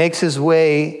he makes the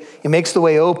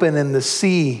way open in the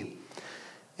sea.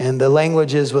 And the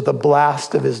language is with a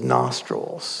blast of his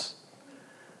nostrils.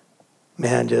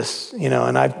 Man, just,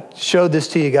 and I've showed this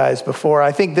to you guys before.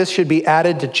 I think this should be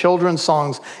added to children's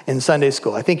songs in Sunday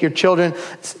school. I think your children,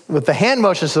 with the hand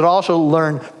motions, should also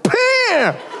learn,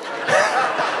 Pam!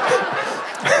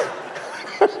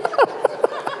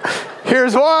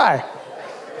 Here's why.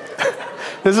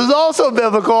 This is also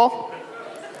biblical.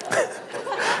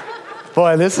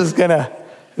 Boy, this is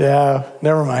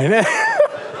never mind.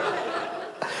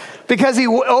 Because he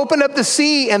opened up the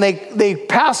sea, and they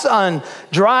pass on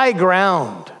dry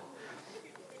ground.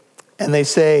 And they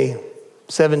say,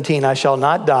 17, I shall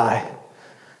not die.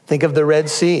 Think of the Red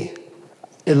Sea.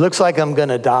 It looks like I'm going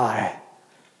to die.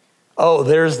 Oh,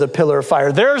 there's the pillar of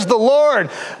fire. There's the Lord.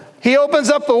 He opens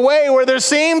up a way where there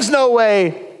seems no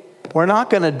way. We're not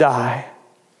going to die.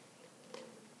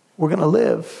 We're going to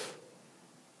live.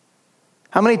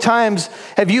 How many times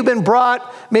have you been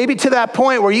brought maybe to that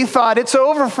point where you thought, it's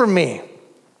over for me?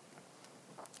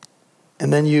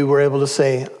 And then you were able to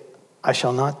say, I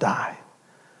shall not die.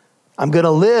 I'm going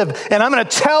to live, and I'm going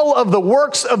to tell of the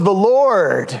works of the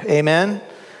Lord. Amen?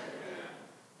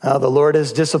 The Lord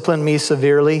has disciplined me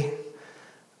severely,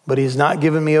 but he's not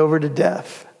given me over to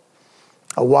death.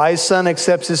 A wise son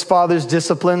accepts his father's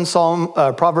discipline,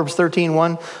 Proverbs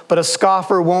 13:1, but a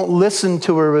scoffer won't listen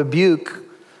to a rebuke.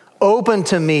 Open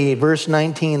to me, verse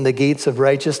 19, the gates of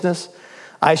righteousness.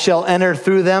 I shall enter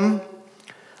through them.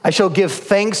 I shall give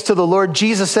thanks to the Lord.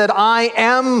 Jesus said, I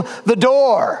am the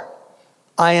door.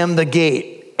 I am the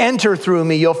gate. Enter through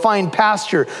me. You'll find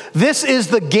pasture. This is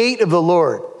the gate of the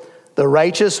Lord. The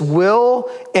righteous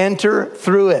will enter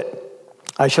through it.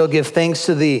 I shall give thanks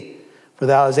to thee, for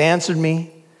thou hast answered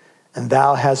me, and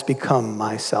thou hast become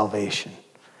my salvation.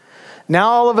 Now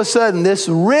all of a sudden, this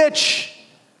rich,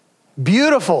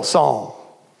 beautiful psalm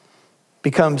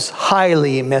becomes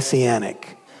highly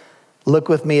messianic. Look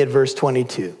with me at verse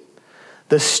 22.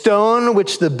 The stone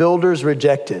which the builders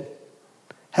rejected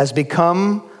has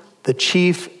become the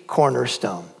chief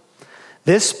cornerstone.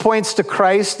 This points to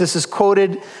Christ. This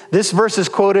verse is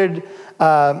quoted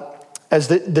as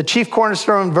the chief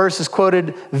cornerstone verse is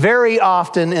quoted very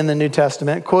often in the New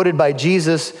Testament, quoted by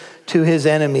Jesus to his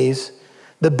enemies.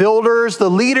 The builders, the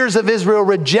leaders of Israel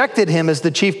rejected him as the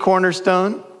chief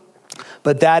cornerstone,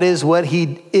 but that is what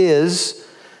he is.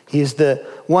 He's the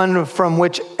one from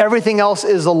which everything else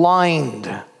is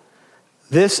aligned.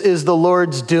 This is the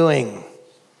Lord's doing.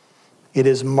 It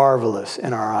is marvelous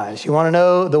in our eyes. You want to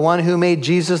know the one who made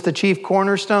Jesus the chief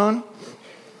cornerstone?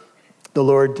 The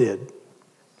Lord did.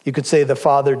 You could say the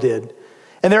Father did.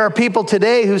 And there are people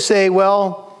today who say,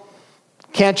 well,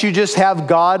 can't you just have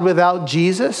God without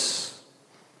Jesus?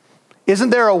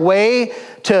 Isn't there a way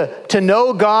to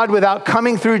know God without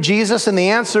coming through Jesus? And the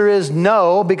answer is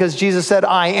no, because Jesus said,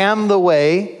 I am the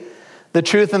way, the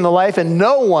truth, and the life, and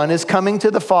no one is coming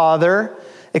to the Father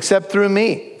except through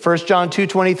me. 1 John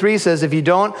 2:23 says, if you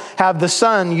don't have the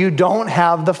Son, you don't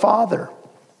have the Father.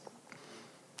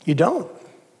 You don't.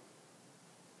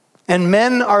 And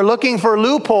men are looking for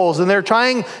loopholes, and they're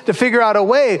trying to figure out a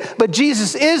way, but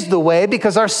Jesus is the way,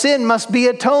 because our sin must be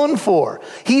atoned for.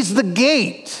 He's the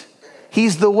gate.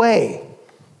 He's the way.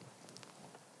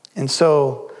 And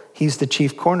so he's the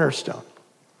chief cornerstone.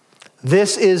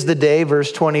 This is the day,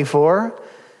 verse 24,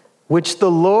 which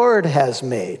the Lord has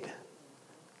made.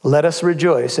 Let us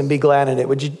rejoice and be glad in it.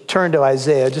 Would you turn to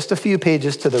Isaiah, just a few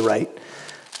pages to the right?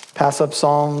 Pass up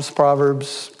Psalms,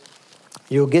 Proverbs.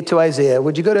 You'll get to Isaiah.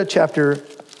 Would you go to chapter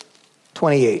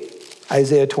 28?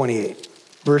 Isaiah 28,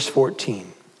 verse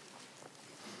 14.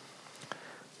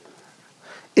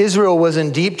 Israel was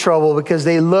in deep trouble because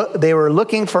they were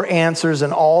looking for answers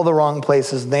in all the wrong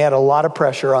places, and they had a lot of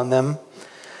pressure on them.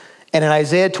 And in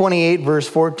Isaiah 28, verse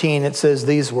 14, it says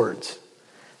these words,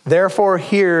 "Therefore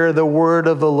hear the word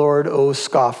of the Lord, O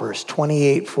scoffers,"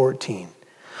 28:14,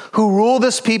 "who rule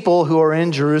this people who are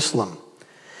in Jerusalem.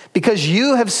 Because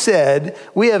you have said,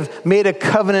 we have made a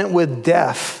covenant with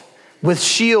death. With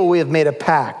Sheol we have made a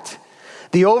pact.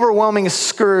 The overwhelming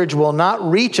scourge will not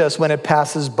reach us when it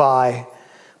passes by.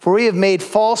 For we have made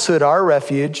falsehood our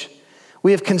refuge.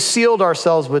 We have concealed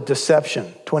ourselves with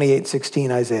deception."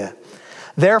 28:16 Isaiah.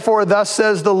 "Therefore thus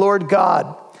says the Lord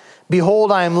God,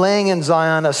 behold, I am laying in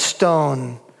Zion a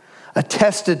stone, a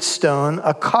tested stone,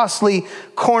 a costly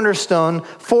cornerstone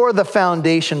for the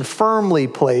foundation, firmly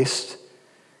placed.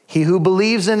 He who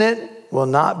believes in it will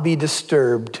not be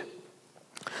disturbed.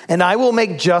 And I will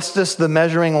make justice the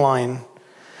measuring line,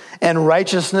 and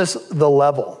righteousness the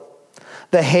level.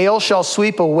 The hail shall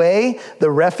sweep away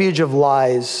the refuge of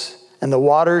lies, and the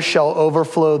waters shall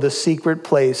overflow the secret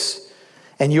place.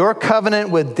 And your covenant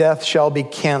with death shall be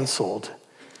canceled,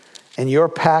 and your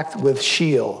pact with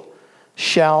Sheol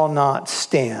shall not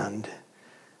stand.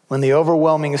 When the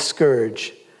overwhelming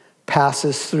scourge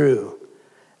passes through,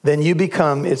 then you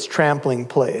become its trampling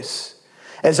place.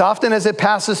 As often as it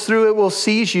passes through, it will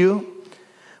seize you.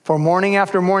 For morning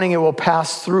after morning, it will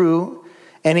pass through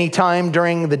any time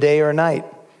during the day or night.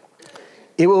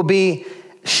 It will be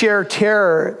sheer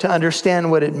terror to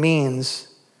understand what it means.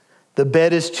 The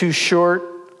bed is too short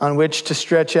on which to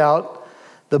stretch out.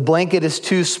 The blanket is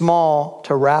too small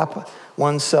to wrap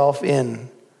oneself in.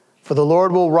 For the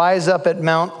Lord will rise up at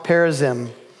Mount Perazim.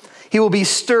 He will be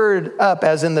stirred up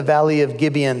as in the valley of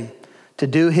Gibeon to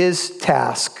do his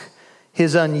task,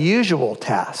 his unusual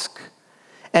task,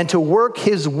 and to work,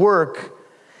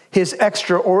 his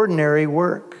extraordinary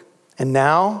work. And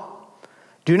now,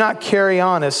 do not carry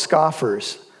on as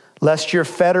scoffers, lest your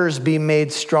fetters be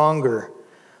made stronger.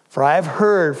 For I have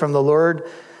heard from the Lord,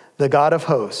 the God of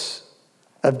hosts,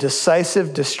 of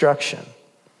decisive destruction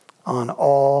on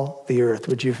all the earth.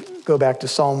 Would you go back to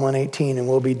Psalm 118 and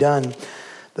we'll be done.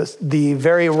 The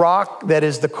very rock that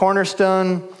is the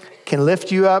cornerstone can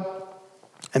lift you up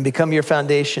and become your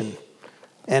foundation,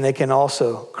 and it can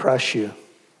also crush you.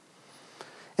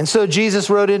 And so Jesus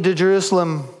rode into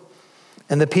Jerusalem,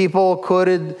 and the people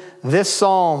quoted this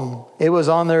psalm. It was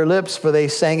on their lips, for they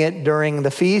sang it during the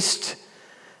feast.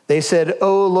 They said,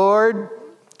 "O Lord,"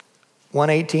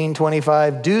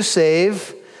 118:25, "do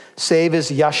save." Save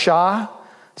is yasha.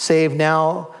 Save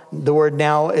now, the word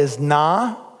now is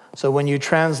na. So when you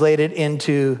translate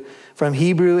it from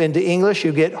Hebrew into English,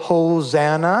 you get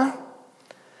Hosanna.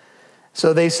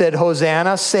 So they said,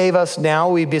 "Hosanna, save us now.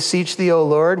 We beseech thee, O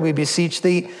Lord. We beseech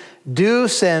thee, do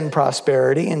send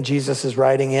prosperity." And Jesus is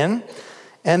riding in.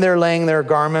 And they're laying their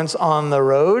garments on the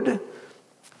road.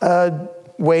 A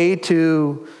way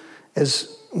to, as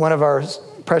one of our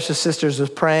precious sisters was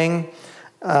praying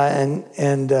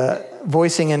and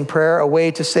voicing in prayer, a way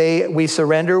to say we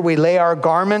surrender. We lay our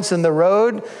garments in the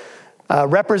road,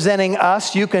 representing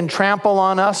us. You can trample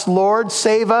on us, Lord.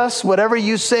 Save us, whatever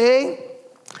you say.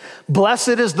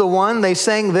 Blessed is the one, they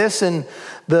sang this in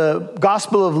the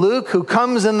Gospel of Luke, who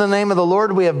comes in the name of the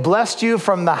Lord. We have blessed you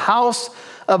from the house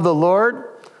of the Lord.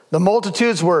 The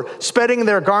multitudes were spreading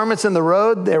their garments in the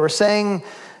road. They were saying,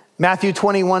 Matthew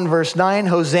 21, verse 9,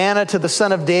 "Hosanna to the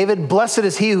Son of David. Blessed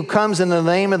is he who comes in the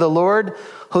name of the Lord.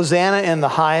 Hosanna in the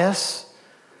highest."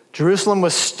 Jerusalem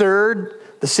was stirred.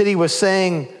 The city was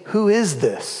saying, "Who is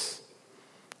this?"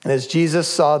 And as Jesus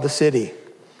saw the city,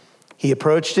 he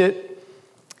approached it.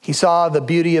 He saw the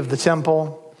beauty of the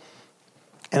temple.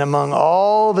 And among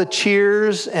all the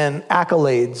cheers and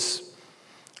accolades,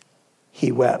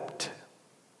 he wept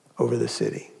over the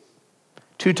city.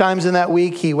 2 times in that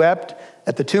week, he wept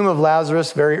at the tomb of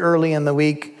Lazarus very early in the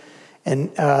week and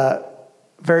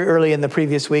very early in the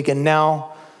previous week. And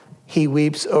now he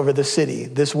weeps over the city.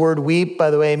 This word weep, by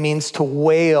the way, means to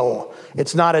wail.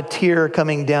 It's not a tear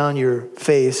coming down your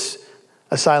face,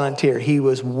 a silent tear. He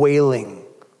was wailing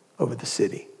over the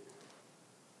city.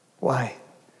 Why?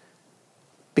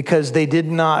 Because they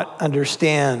did not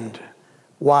understand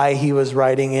why he was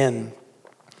riding in.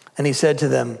 And he said to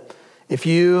them, "If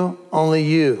you, only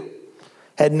you,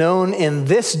 had known in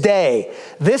this day,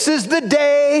 this is the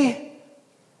day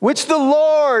which the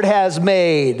Lord has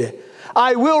made.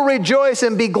 I will rejoice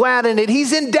and be glad in it."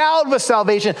 He's endowed with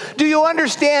salvation. Do you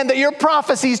understand that your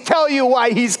prophecies tell you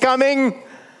why he's coming?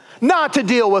 not to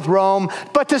deal with Rome,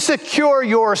 but to secure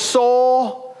your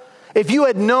soul. If you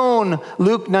had known,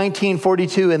 Luke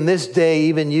 19:42, in this day,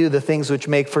 even you, the things which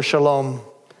make for shalom,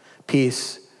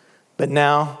 peace, but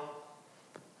now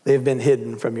they've been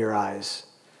hidden from your eyes.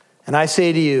 And I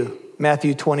say to you,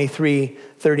 Matthew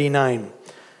 23:39,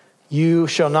 you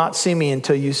shall not see me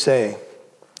until you say,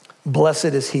 blessed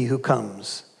is he who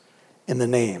comes in the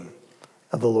name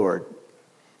of the Lord.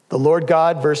 The Lord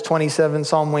God, verse 27,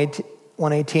 Psalm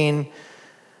 118,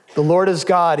 the Lord is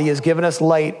God. He has given us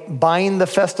light. Bind the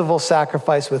festival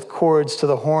sacrifice with cords to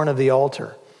the horn of the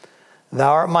altar.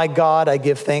 Thou art my God, I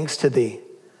give thanks to thee.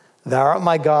 Thou art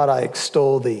my God, I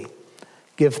extol thee.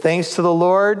 Give thanks to the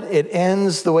Lord. It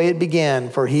ends the way it began.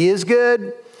 For he is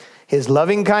good. His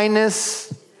loving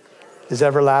kindness is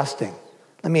everlasting.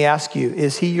 Let me ask you,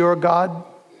 is he your God?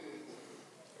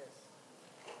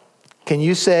 Can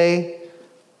you say,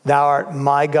 thou art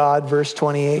my God, verse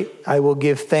 28? I will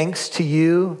give thanks to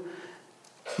you.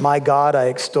 My God, I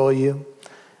extol you.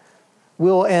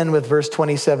 We'll end with verse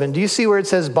 27. Do you see where it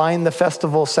says, bind the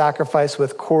festival sacrifice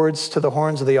with cords to the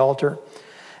horns of the altar?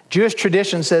 Jewish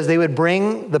tradition says they would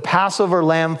bring the Passover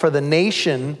lamb for the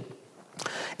nation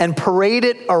and parade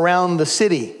it around the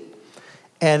city.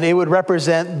 And it would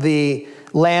represent the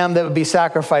lamb that would be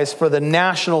sacrificed for the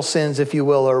national sins, if you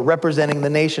will, or representing the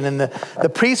nation. And the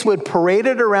priests would parade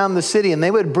it around the city, and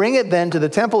they would bring it then to the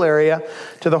temple area,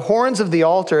 to the horns of the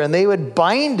altar, and they would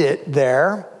bind it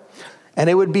there, and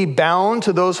it would be bound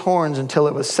to those horns until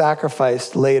it was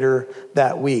sacrificed later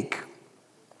that week.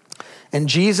 And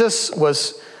Jesus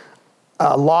was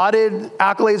lauded,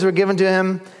 accolades were given to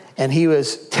him, and he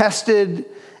was tested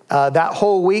that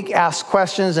whole week, asked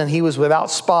questions, and he was without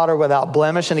spot or without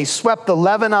blemish. And he swept the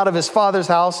leaven out of his father's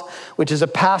house, which is a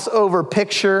Passover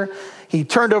picture. He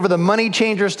turned over the money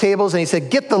changers' tables, and he said,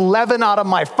 get the leaven out of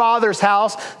my father's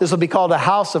house. This will be called a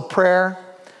house of prayer.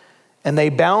 And they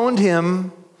bound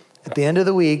him at the end of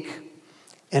the week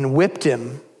and whipped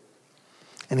him.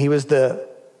 And he was the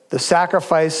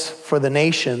sacrifice for the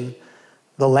nation,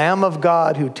 the Lamb of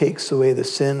God who takes away the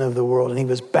sin of the world. And he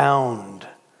was bound,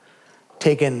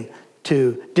 taken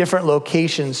to different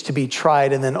locations to be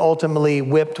tried, and then ultimately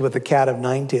whipped with a cat of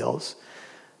nine tails,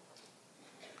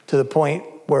 to the point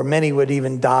where many would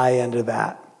even die under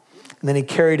that. And then he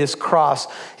carried his cross.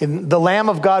 And the Lamb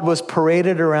of God was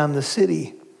paraded around the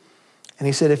city. And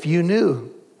he said, if you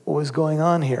knew what was going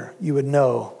on here, you would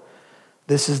know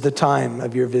this is the time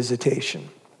of your visitation.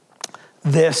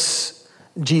 This,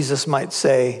 Jesus might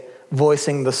say,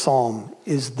 voicing the psalm,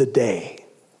 is the day.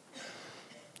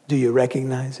 Do you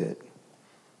recognize it?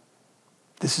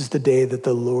 This is the day that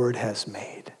the Lord has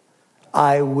made.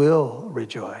 I will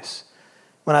rejoice.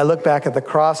 When I look back at the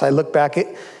cross, I look back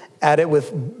at it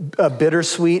with a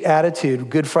bittersweet attitude.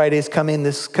 Good Friday's coming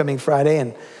this coming Friday,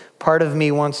 and part of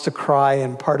me wants to cry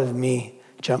and part of me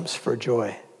jumps for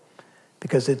joy,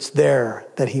 because it's there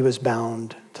that he was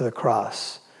bound to the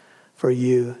cross for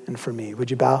you and for me. Would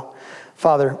you bow?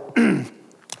 Father,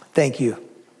 thank you.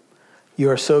 You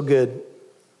are so good,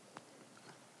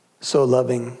 so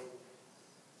loving,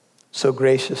 so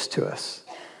gracious to us.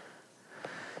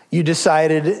 You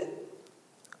decided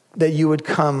that you would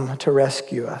come to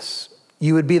rescue us.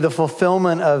 You would be the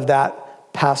fulfillment of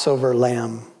that Passover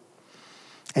lamb.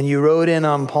 And you rode in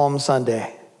on Palm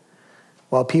Sunday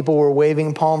while people were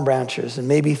waving palm branches and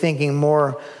maybe thinking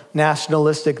more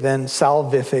nationalistic than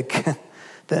salvific,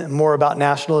 more about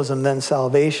nationalism than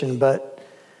salvation, but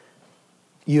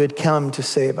you had come to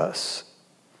save us.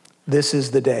 This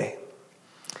is the day.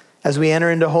 As we enter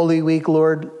into Holy Week,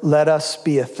 Lord, let us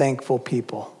be a thankful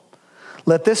people.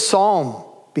 Let this psalm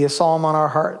be a psalm on our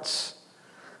hearts.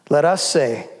 Let us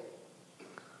say,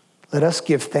 let us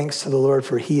give thanks to the Lord,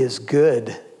 for he is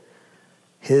good.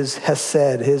 His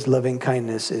hesed, his loving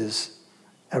kindness is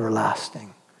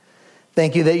everlasting.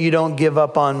 Thank you that you don't give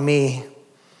up on me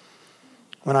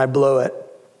when I blow it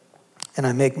and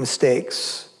I make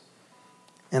mistakes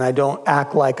and I don't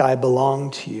act like I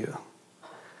belong to you.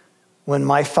 When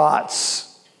my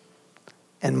thoughts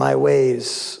and my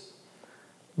ways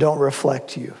don't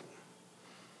reflect you.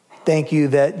 Thank you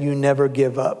that you never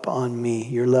give up on me.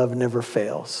 Your love never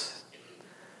fails.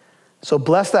 So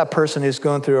bless that person who's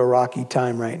going through a rocky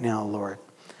time right now, Lord.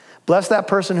 Bless that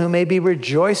person who may be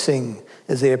rejoicing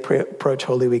as they approach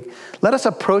Holy Week. Let us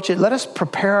approach it. Let us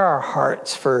prepare our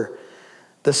hearts for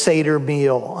the Seder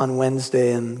meal on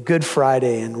Wednesday and Good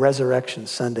Friday and Resurrection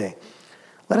Sunday.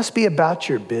 Let us be about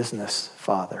your business,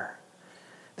 Father.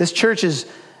 This church is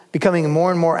becoming more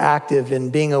and more active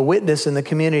in being a witness in the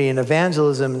community and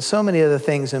evangelism and so many other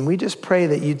things. And we just pray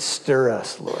that you'd stir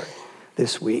us, Lord,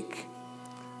 this week.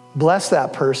 Bless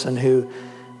that person who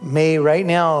may right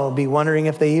now be wondering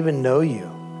if they even know you.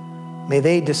 May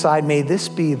they decide, may this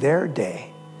be their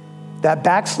day. That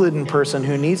backslidden person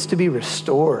who needs to be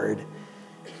restored,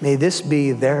 may this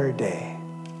be their day.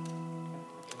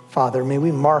 Father, may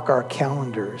we mark our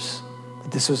calendars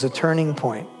that this was a turning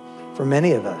point for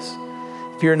many of us.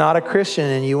 If you're not a Christian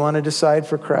and you want to decide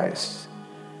for Christ,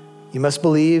 you must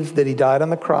believe that he died on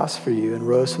the cross for you and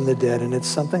rose from the dead. And it's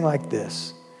something like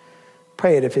this.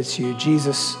 Pray it if it's you.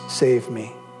 Jesus, save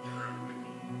me.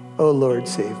 Oh Lord,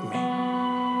 save me.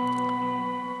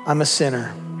 I'm a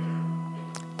sinner.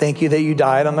 Thank you that you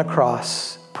died on the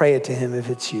cross. Pray it to him if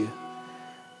it's you.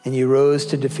 And you rose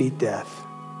to defeat death.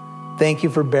 Thank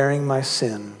you for bearing my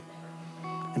sin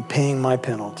and paying my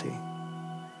penalty.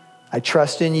 I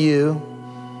trust in you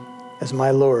as my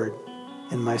Lord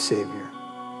and my Savior.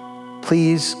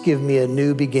 Please give me a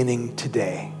new beginning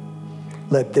today.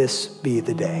 Let this be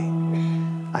the day.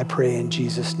 I pray in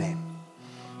Jesus' name.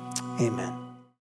 Amen.